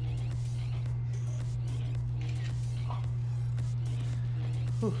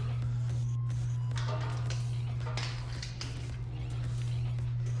 Whew.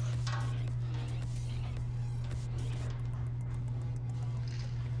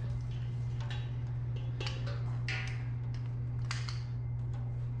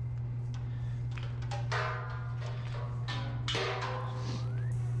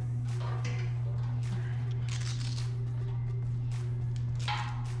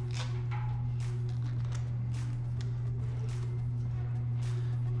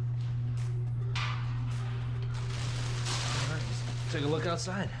 Take a look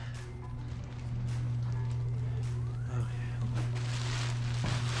outside. Okay.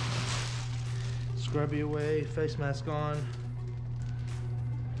 Scrubby away, face mask on.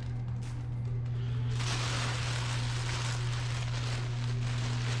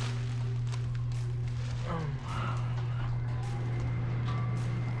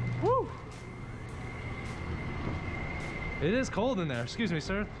 Woo! It is cold in there. Excuse me,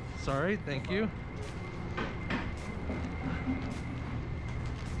 sir. Sorry, thank you.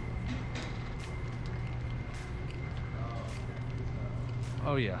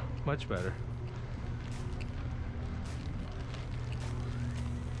 Oh yeah, much better.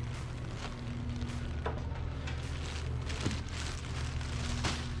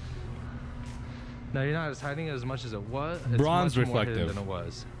 Now you're not as hiding it as much as it was. It's Bronze much more reflective hidden than it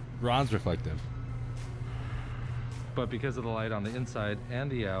was. Bronze reflective. But because of the light on the inside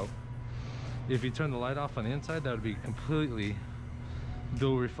and the out, if you turn the light off on the inside, that would be completely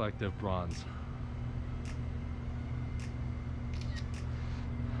dual reflective bronze.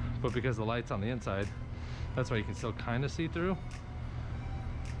 But because the light's on the inside, that's why you can still kind of see through.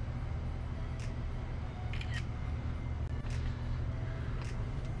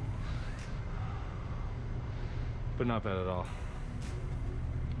 But not bad at all.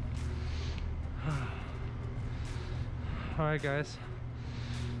 All right, guys.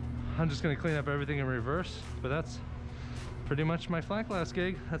 I'm just gonna clean up everything in reverse, but that's pretty much my flat glass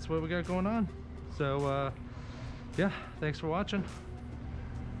gig. That's what we got going on. So, yeah, thanks for watching.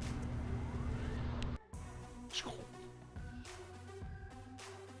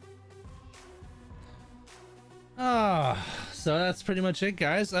 So that's pretty much it,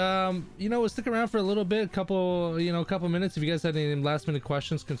 guys. You know, we'll stick around for a little bit, couple minutes. If you guys had any last minute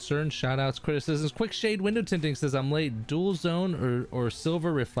questions, concerns, shout outs, criticisms. Quick Shade Window Tinting says I'm late. Dual zone or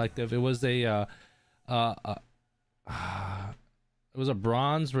silver reflective. It was a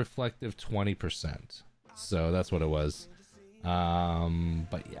bronze reflective 20%. So that's what it was.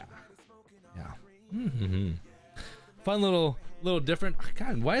 But yeah. Fun little different.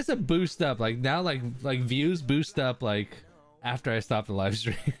 God, why does it boost up like now? Like views boost up like after I stop the live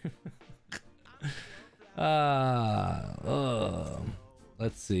stream.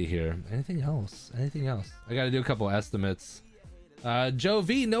 Let's see here. Anything else? I gotta do a couple estimates. Joe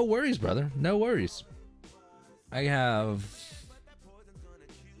V, no worries, brother. No worries. I have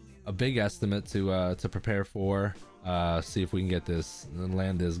a big estimate to prepare for. See if we can get this and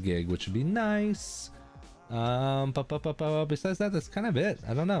land this gig, which would be nice. Besides that, that's kind of it.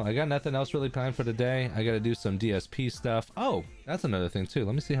 I don't know. I got nothing else really planned for today. I got to do some DSP stuff. Oh, that's another thing too.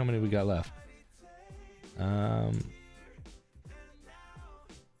 Let me see how many we got left. On.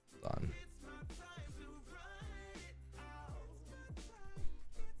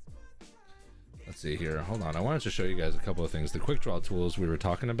 Let's see here. Hold on. I wanted to show you guys a couple of things. The quick draw tools we were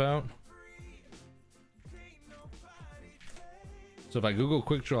talking about. So if I Google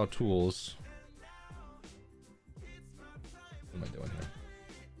quick draw tools, what am I doing here?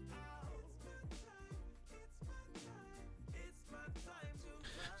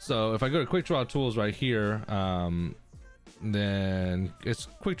 So if I go to quick draw tools right here, then it's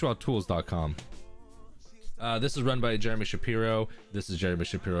quickdrawtools.com. This is run by Jeremy Shapiro. This is Jeremy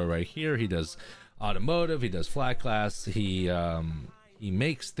Shapiro right here. He does automotive. He does flat glass. He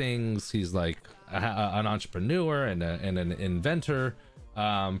makes things. He's like an entrepreneur and an inventor.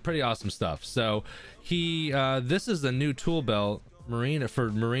 Pretty awesome stuff. So this is the new tool belt marine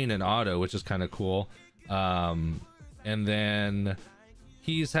and auto, which is kind of cool. And then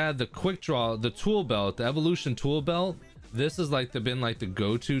he's had the quick draw, the tool belt, the evolution tool belt. This has been the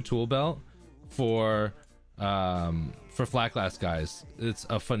go-to tool belt for flat glass guys. It's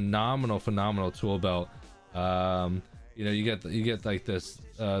a phenomenal tool belt. You know, you get like this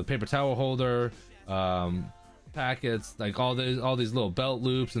paper towel holder, packets, like all these little belt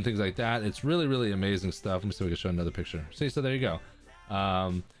loops and things like that. It's really amazing stuff. Let me see if we can show another picture. See, so there you go.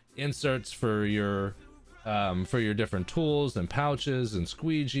 Inserts for your different tools and pouches and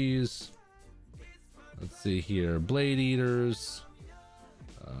squeegees. Let's see here, blade eaters.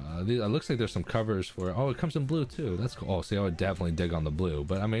 It looks like there's some covers for. Oh, it comes in blue too. That's cool. Oh, see, I would definitely dig on the blue.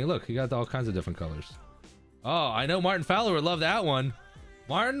 But I mean, look, you got all kinds of different colors. Oh, I know Martin Fowler would love that one.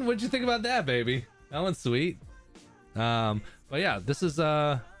 Martin, what'd you think about that, baby? That one's sweet. But yeah, this is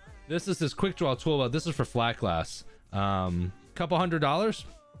his quick draw tool belt. This is for flat glass. Couple $100.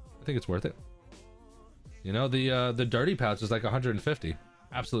 I think it's worth it. You know, the dirty pouch is like 150.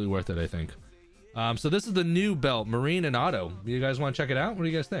 Absolutely worth it, I think. So this is the new belt, marine and auto. You guys want to check it out? What do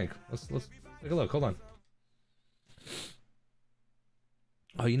you guys think? Let's take a look. Hold on.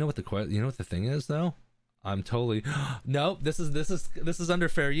 Oh, you know what the thing is though? I'm totally nope. This is under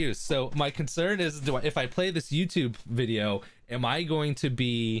fair use. So my concern is, if I play this YouTube video, am I going to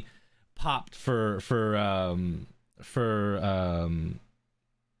be popped for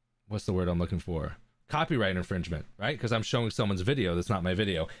what's the word I'm looking for? Copyright infringement, right? Because I'm showing someone's video that's not my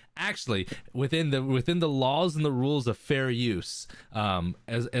video. Actually, within the laws and the rules of fair use,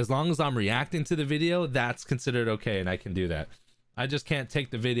 as long as I'm reacting to the video, that's considered okay, and I can do that. I just can't take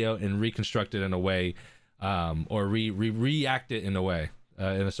the video and reconstruct it in a way, or react it in a way, in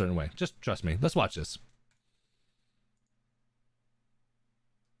a certain way. Just trust me. Let's watch this.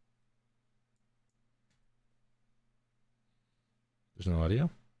 There's no audio.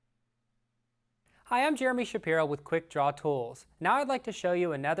 Hi, I'm Jeremy Shapiro with Quick Draw Tools. Now I'd like to show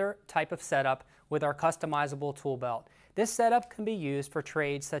you another type of setup with our customizable tool belt. This setup can be used for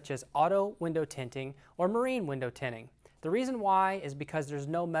trades such as auto window tinting or marine window tinting. The reason why is because there's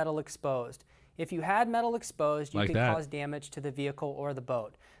no metal exposed. If you had metal exposed, you could cause damage to the vehicle or the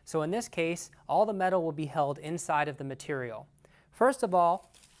boat. So in this case, all the metal will be held inside of the material. First of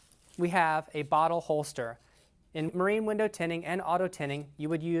all, we have a bottle holster. In marine window tinting and auto tinting, you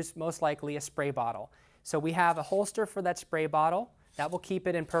would use most likely a spray bottle. So we have a holster for that spray bottle. That will keep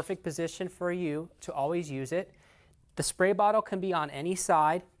it in perfect position for you to always use it. The spray bottle can be on any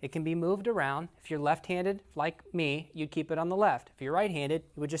side. It can be moved around. If you're left-handed, like me, you'd keep it on the left. If you're right-handed,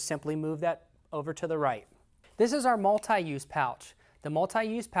 you would just simply move that over to the right. This is our multi-use pouch. The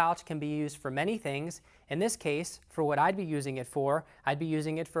multi-use pouch can be used for many things. In this case, for what I'd be using it for, I'd be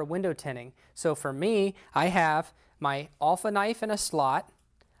using it for window tinting. So for me, I have my alpha knife in a slot.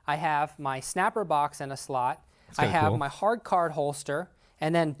 I have my snapper box in a slot. I have my hard card holster.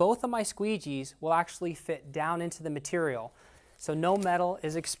 And then both of my squeegees will actually fit down into the material. So no metal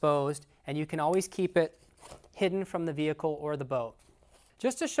is exposed, and you can always keep it hidden from the vehicle or the boat.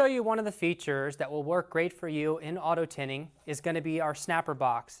 Just to show you one of the features that will work great for you in auto tinting is going to be our snapper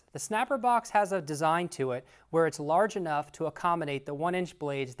box. The snapper box has a design to it where it's large enough to accommodate the 1-inch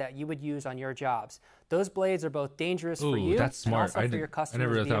blades that you would use on your jobs. Those blades are both dangerous for you that's smart. and also for your customer's I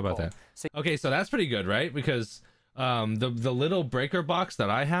never really vehicle. thought about that. Okay, so that's pretty good, right? Because The little breaker box that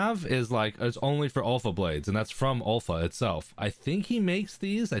I have is like, it's only for Ulfa blades, and that's from Ulfa itself. I think he makes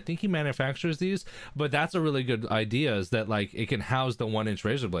these, I think he manufactures these, but that's a really good idea, is that like it can house the 1-inch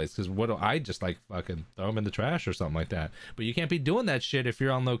razor blades, because what do I just like fucking throw them in the trash or something like that. But you can't be doing that shit if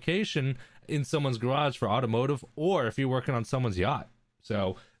you're on location in someone's garage for automotive, or if you're working on someone's yacht.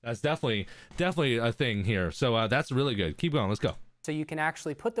 So that's definitely a thing here. So that's really good. Keep going, let's go. So you can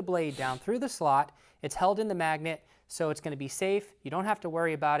actually put the blade down through the slot. It's held in the magnet, so it's going to be safe. You don't have to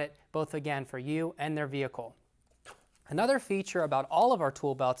worry about it, both again for you and their vehicle. Another feature about all of our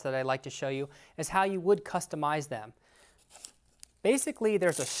tool belts that I'd like to show you is how you would customize them. Basically,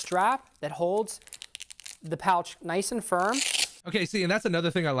 there's a strap that holds the pouch nice and firm. Okay, see, and that's another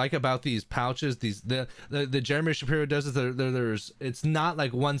thing I like about these pouches. The Jeremy Shapiro does is there's it's not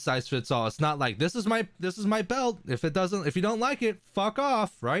like one size fits all. It's not like this is my belt. If you don't like it, fuck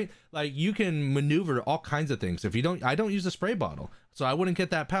off, right? Like you can maneuver all kinds of things. I don't use a spray bottle, so I wouldn't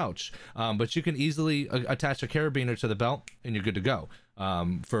get that pouch. But you can easily attach a carabiner to the belt, and you're good to go.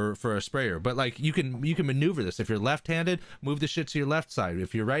 For a sprayer. But like you can maneuver this. If you're left-handed, move the shit to your left side.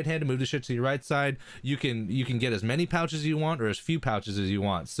 If you're right-handed, move the shit to your right side. You can get as many pouches as you want, or as few pouches as you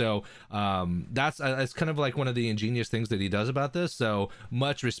want. So that's kind of like one of the ingenious things that he does about this. So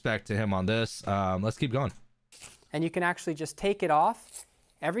much respect to him on this. Let's keep going. And you can actually just take it off.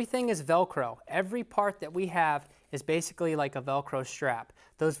 Everything is Velcro. Every part that we have is basically like a Velcro strap.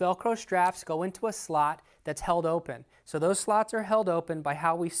 Those Velcro straps go into a slot that's held open. So those slots are held open by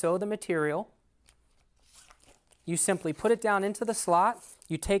how we sew the material. You simply put it down into the slot,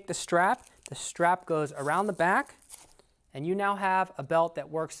 you take the strap goes around the back, and you now have a belt that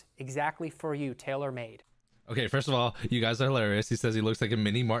works exactly for you, tailor-made. Okay, first of all, you guys are hilarious. He says he looks like a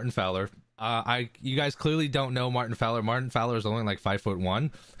mini Martin Fowler. You guys clearly don't know Martin Fowler. Martin Fowler is only like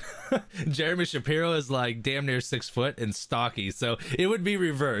 5'1". Jeremy Shapiro is like damn near 6 foot and stocky, so it would be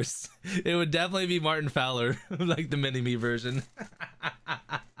reverse. It would definitely be Martin Fowler, like the mini me version.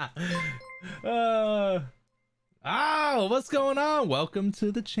 Oh, what's going on? Welcome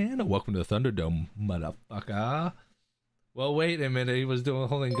to the channel. Welcome to the Thunderdome, motherfucker. Well, wait a minute. He was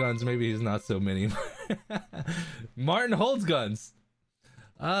holding guns. Maybe he's not so many. Martin holds guns.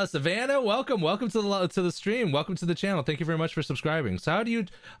 Savannah, welcome to the stream. Welcome to the channel. Thank you very much for subscribing. So how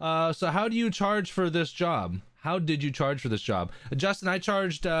do you charge for this job? How did you charge for this job? Justin, I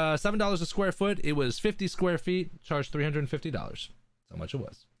charged $7 a square foot. It was 50 square feet. Charged $350. That's how much it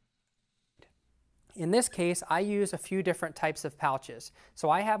was. In this case, I use a few different types of pouches. So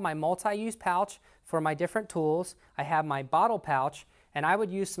I have my multi-use pouch for my different tools. I have my bottle pouch, and I would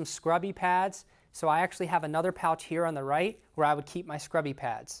use some scrubby pads. So I actually have another pouch here on the right where I would keep my scrubby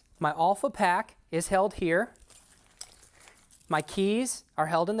pads. My Alpha pack is held here. My keys are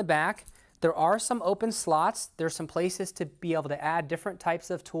held in the back. There are some open slots. There's some places to be able to add different types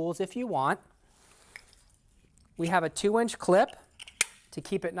of tools if you want. We have a 2-inch clip to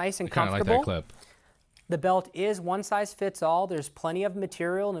keep it nice and comfortable. I like that clip. The belt is one size fits all. There's plenty of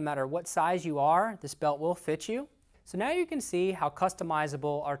material. No matter what size you are, this belt will fit you. So now you can see how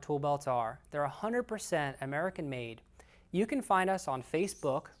customizable our tool belts are. They're 100% American made. You can find us on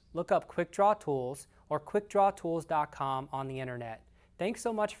Facebook, look up Quick Draw Tools, or quickdrawtools.com on the internet. Thanks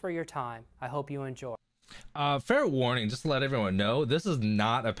so much for your time. I hope you enjoy. Fair warning, just to let everyone know, this is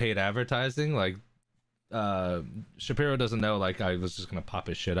not a paid advertising. Like, Shapiro doesn't know like I was just gonna pop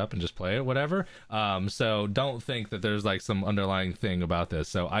his shit up and just play it, whatever. So don't think that there's like some underlying thing about this.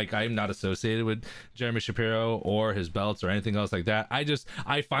 So I'm not associated with Jeremy Shapiro or his belts or anything else like that.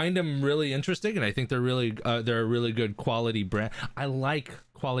 I find them really interesting, and I think they're a really good quality brand. I like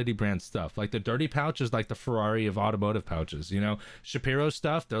quality brand stuff. Like the dirty pouch is like the Ferrari of automotive pouches, you know. Shapiro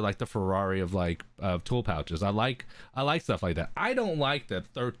stuff, they're like the Ferrari of like tool pouches. I like stuff like that. I don't like the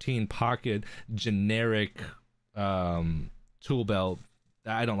 13 pocket generic tool belt.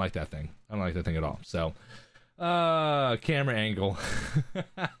 I don't like that thing. I don't like that thing at all. So camera angle.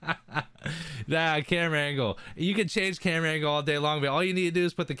 That camera angle, you can change camera angle all day long, but all you need to do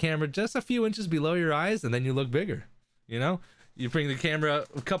is put the camera just a few inches below your eyes, and then you look bigger, you know. You bring the camera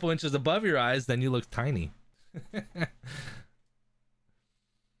a couple inches above your eyes, then you look tiny.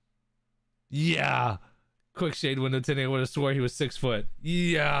 Yeah. Quick shade window tinting. I would have swore he was 6 foot.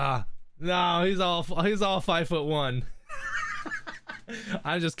 Yeah. No, he's all 5'1".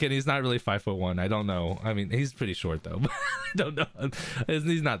 I'm just kidding. He's not really 5'1". I don't know. I mean, he's pretty short though. I don't know.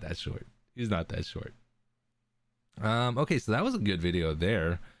 He's not that short. He's not that short. Okay, so that was a good video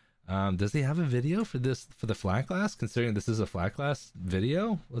there. Does he have a video for this, for the flat glass, considering this is a flat glass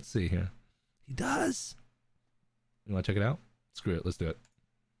video? Let's see here. He does. You want to check it out? Screw it. Let's do it.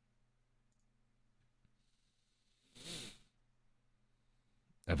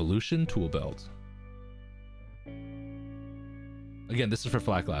 Evolution tool belt. Again, this is for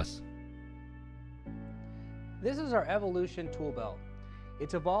flat glass. This is our Evolution tool belt.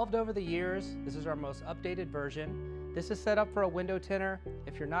 It's evolved over the years. This is our most updated version. This is set up for a window tinter.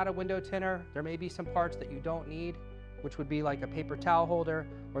 If you're not a window tinter, there may be some parts that you don't need, which would be like a paper towel holder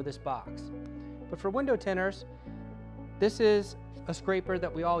or this box. But for window tinters, this is a scraper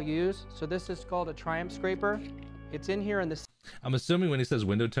that we all use. So this is called a Triumph scraper. It's in here in the I'm assuming when he says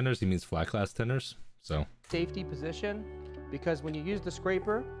window tinters, he means flat glass tinters. So safety position, because when you use the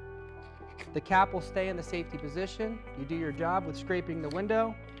scraper, the cap will stay in the safety position. You do your job with scraping the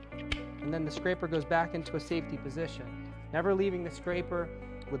window, and then the scraper goes back into a safety position, never leaving the scraper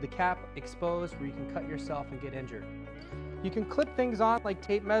with the cap exposed where you can cut yourself and get injured. You can clip things on like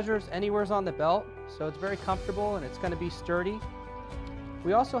tape measures anywhere on the belt, so it's very comfortable and it's going to be sturdy.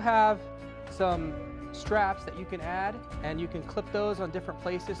 We also have some straps that you can add, and you can clip those on different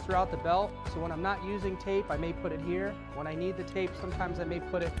places throughout the belt. So when I'm not using tape, I may put it here. When I need the tape, sometimes I may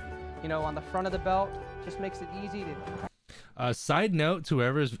put it, you know, on the front of the belt. Just makes it easy to... Side note to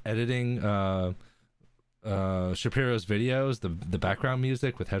whoever's editing Shapiro's videos, the background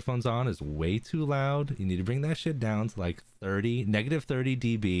music with headphones on is way too loud. You need to bring that shit down to like negative 30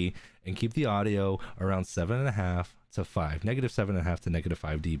 dB and keep the audio around 7.5 to 5, negative 7.5 to negative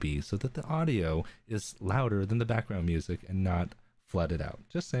 5 dB, so that the audio is louder than the background music and not flooded out.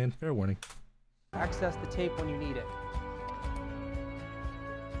 Just saying, fair warning. Access the tape when you need it.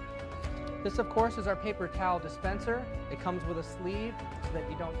 This, of course, is our paper towel dispenser. It comes with a sleeve so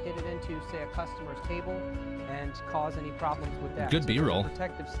that you don't hit it into, say, a customer's table and cause any problems with that. Good B-roll.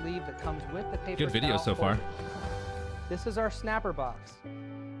 Protective sleeve that comes with the paper Good video towel so far. holder. This is our snapper box.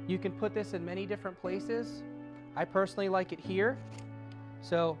 You can put this in many different places. I personally like it here.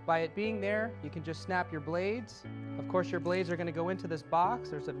 So by it being there, you can just snap your blades. Of course, your blades are going to go into this box.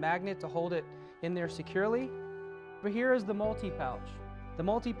 There's a magnet to hold it in there securely. Over here is the multi-pouch. The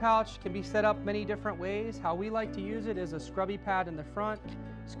multi-pouch can be set up many different ways. How we like to use it is a scrubby pad in the front,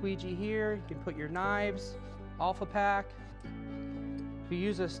 squeegee here. You can put your knives, alpha pack. If you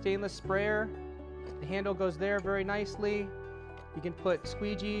use a stainless sprayer, the handle goes there very nicely. You can put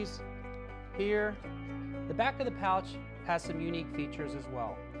squeegees here. The back of the pouch has some unique features as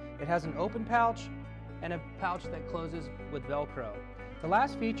well. It has an open pouch and a pouch that closes with Velcro. The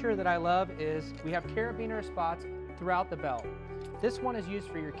last feature that I love is we have carabiner spots throughout the belt. This one is used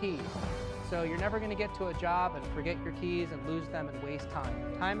for your keys. So you're never going to get to a job and forget your keys and lose them and waste time.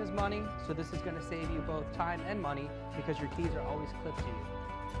 Time is money, so this is going to save you both time and money because your keys are always clipped to you.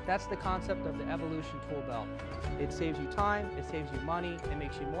 That's the concept of the Evolution tool belt. It saves you time, it saves you money, it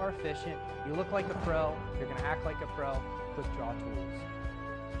makes you more efficient. You look like a pro, you're going to act like a pro. Quick Draw Tools.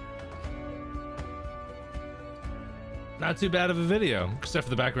 Not too bad of a video, except for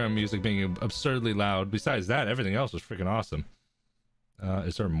the background music being absurdly loud. Besides that, everything else was freaking awesome.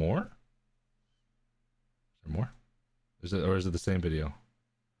 Is there more? Is there more? Or is it the same video?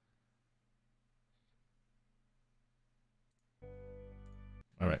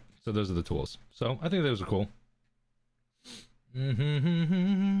 All right, so those are the tools. So I think those are cool.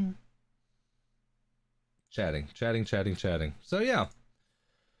 Chatting. So yeah,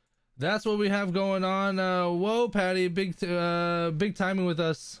 that's what we have going on. Whoa, Patty, big timing with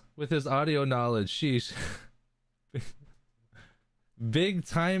us with his audio knowledge. Sheesh. Big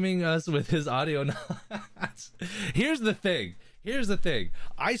timing us with his audio knowledge. Here's the thing.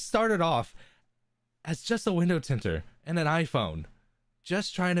 I started off as just a window tinter and an iPhone,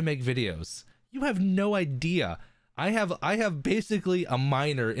 just trying to make videos. You have no idea. I have basically a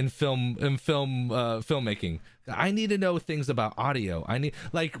minor in filmmaking. I need to know things about audio. I need,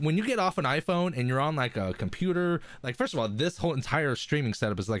 like, when you get off an iPhone and you're on like a computer, like, first of all, this whole entire streaming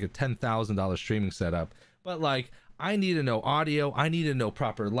setup is like a $10,000 streaming setup. But like, I need to know audio. I need to know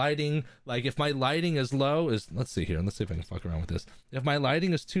proper lighting. Like, if my lighting is low, let's see here. Let's see if I can fuck around with this. If my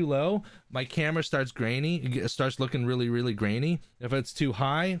lighting is too low, my camera starts grainy. It starts looking really, really grainy. If it's too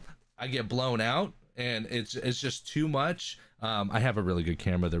high, I get blown out, and it's just too much. I have a really good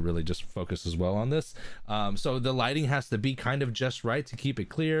camera that really just focuses well on this. So the lighting has to be kind of just right to keep it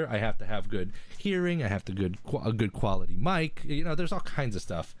clear. I have to have good hearing. I have a good quality mic. You know, there's all kinds of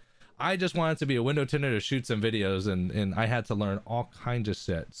stuff. I just wanted to be a window tinter to shoot some videos, and I had to learn all kinds of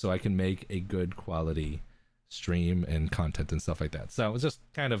shit so I can make a good quality stream and content and stuff like that. So it's just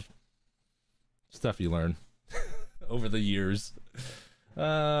kind of stuff you learn over the years.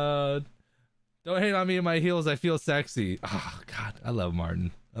 Don't hate on me in my heels. I feel sexy. Oh God, I love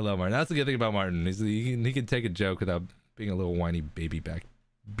Martin. That's the good thing about Martin. He can take a joke without being a little whiny baby back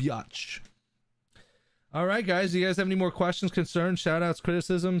biatch. All right, guys, do you guys have any more questions, concerns, shout outs,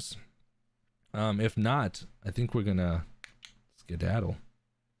 criticisms? If not, I think we're gonna skedaddle.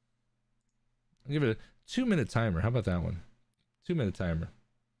 I'll give it a 2-minute timer. How about that one? 2-minute timer.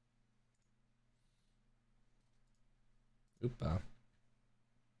 Oopa.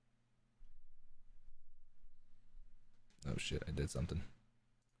 Oh shit, I did something.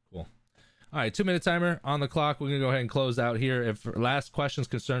 Cool. All right, 2-minute timer on the clock. We're gonna go ahead and close out here. If last questions,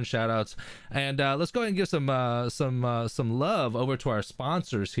 concerns, shout outs, and let's go ahead and give some love over to our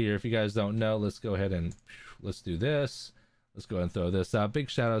sponsors here. If you guys don't know, let's go ahead and let's do this. Let's go ahead and throw this out. Big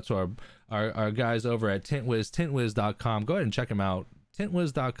shout out to our guys over at Tint Wiz, tintwiz.com. Go ahead and check them out.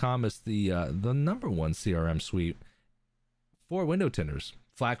 Tintwiz.com is the #1 CRM suite for window tinters,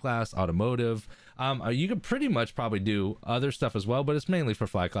 flat glass, automotive. You could pretty much probably do other stuff as well, but it's mainly for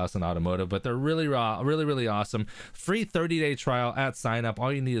flat glass and automotive. But they're really raw, really awesome. Free 30-day trial at sign up.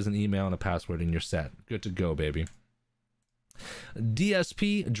 All you need is an email and a password, and you're set. Good to go, baby.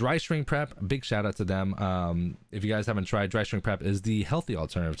 DSP Dry Shrink Prep, big shout out to them. If you guys haven't tried, Dry Shrink Prep is the healthy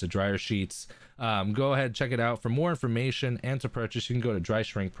alternative to dryer sheets. Go ahead, check it out. For more information and to purchase, you can go to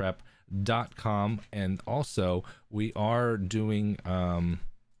dryshrinkprep.com. And also we are doing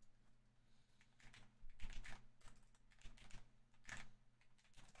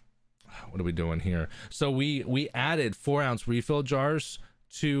what are we doing here? So we added 4-ounce refill jars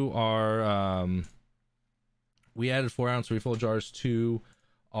to our we added 4-ounce refill jars to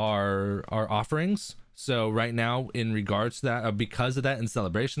our offerings. So right now, in regards to that, because of that, in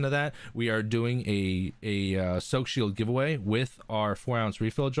celebration of that, we are doing a Soak Shield giveaway with our 4-ounce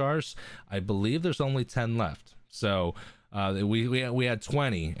refill jars. I believe there's only 10 left. So we had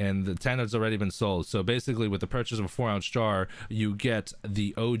 20 and the 10 has already been sold. So basically, with the purchase of a 4-ounce jar, you get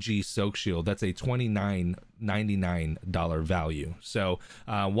the OG Soak Shield. That's a $29.99 value. So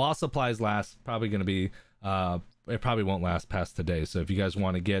while supplies last, probably going to be it probably won't last past today. So if you guys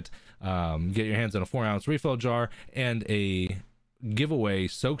want to get your hands on a 4-ounce refill jar and a giveaway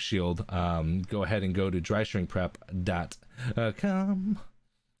Soak Shield, go ahead and go to dryshrinkprep.com.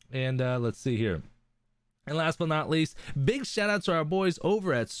 And let's see here. And last but not least, big shout out to our boys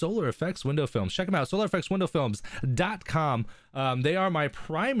over at Solar Effects Window Films. Check them out, solareffectswindowfilms.com. They are my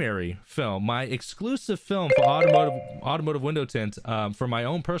primary film, my exclusive film for automotive window tint for my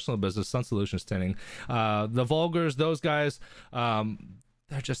own personal business, Sun Solutions Tinting. The Vulgars, those guys, they're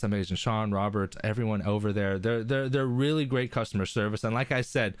just amazing. Sean, Robert, everyone over there, they're really great customer service. And like I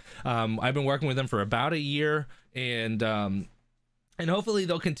said, I've been working with them for about a year, and hopefully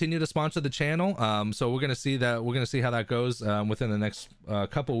they'll continue to sponsor the channel. So we're gonna see how that goes within the next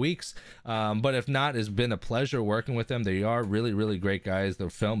couple weeks. But if not, it's been a pleasure working with them. They are really great guys. Their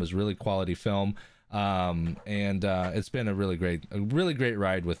film is really quality film, and it's been a really great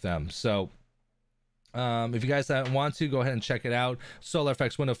ride with them. So if you guys want to, go ahead and check it out.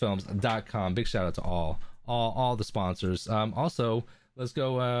 SolarEffectsWindowFilms.com. Big shout out to all the sponsors. Also, let's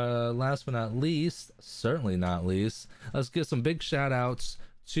go last but not least, certainly not least, let's give some big shout outs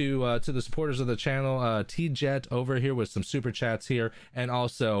to the supporters of the channel. T-Jet over here with some super chats here, and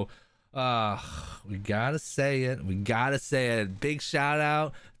also we gotta say it, big shout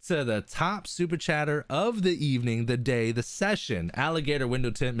out to the top super chatter of the evening, the day, the session, Alligator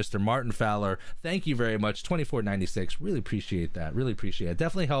Window Tint, Mr. Martin Fowler. Thank you very much. 24.96. Really appreciate that. Really appreciate it.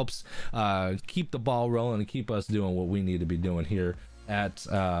 Definitely helps keep the ball rolling and keep us doing what we need to be doing here at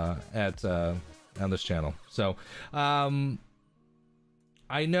on this channel. So I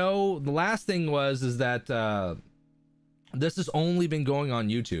know the last thing is that this has only been going on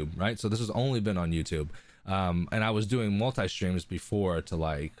YouTube, right? So this has only been on YouTube, and I was doing multi-streams before to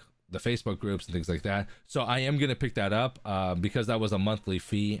like the Facebook groups and things like that. So I am gonna pick that up because that was a monthly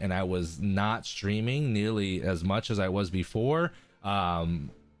fee and I was not streaming nearly as much as I was before,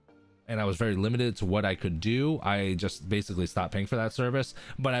 and I was very limited to what I could do. I just basically stopped paying for that service,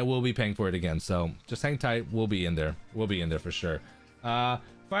 but I will be paying for it again. So just hang tight. We'll be in there. We'll be in there for sure. Fire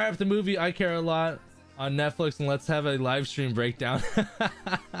up the movie I Care a Lot on Netflix, and let's have a live stream breakdown.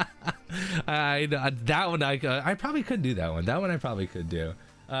 I probably could do that one. That one I probably could do.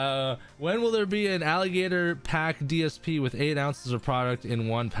 When will there be an alligator pack DSP with 8 ounces of product in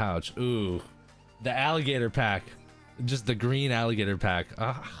one pouch? Ooh, the alligator pack, just the green alligator pack.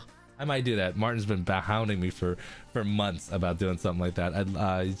 I might do that. Martin's been hounding me for months about doing something like that.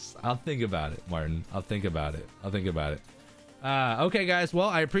 I'll think about it, Martin. I'll think about it. Okay, guys. Well,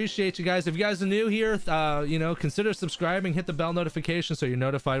 I appreciate you guys. If you guys are new here, consider subscribing, hit the bell notification so you're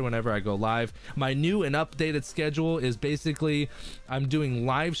notified whenever I go live. My new and updated schedule is basically I'm doing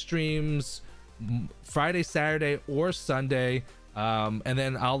live streams Friday, Saturday, or Sunday And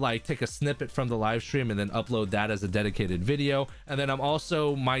then I'll like take a snippet from the live stream and then upload that as a dedicated video. And then I'm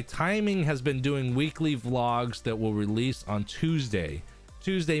also, my timing has been doing weekly vlogs that will release on Tuesday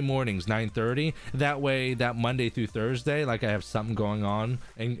mornings, 9:30. That way, that Monday through Thursday, like I have something going on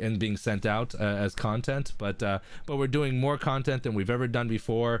and being sent out as content. But we're doing more content than we've ever done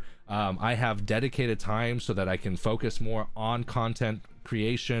before. I have dedicated time so that I can focus more on content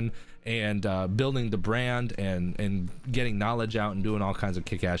creation and building the brand and getting knowledge out and doing all kinds of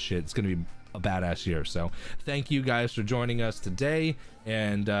kick-ass shit. It's gonna be a badass year. So thank you guys for joining us today,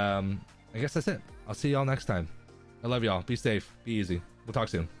 and I guess that's it. I'll see y'all next time. I love y'all. Be safe, be easy. We'll talk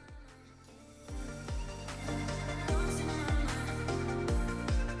soon.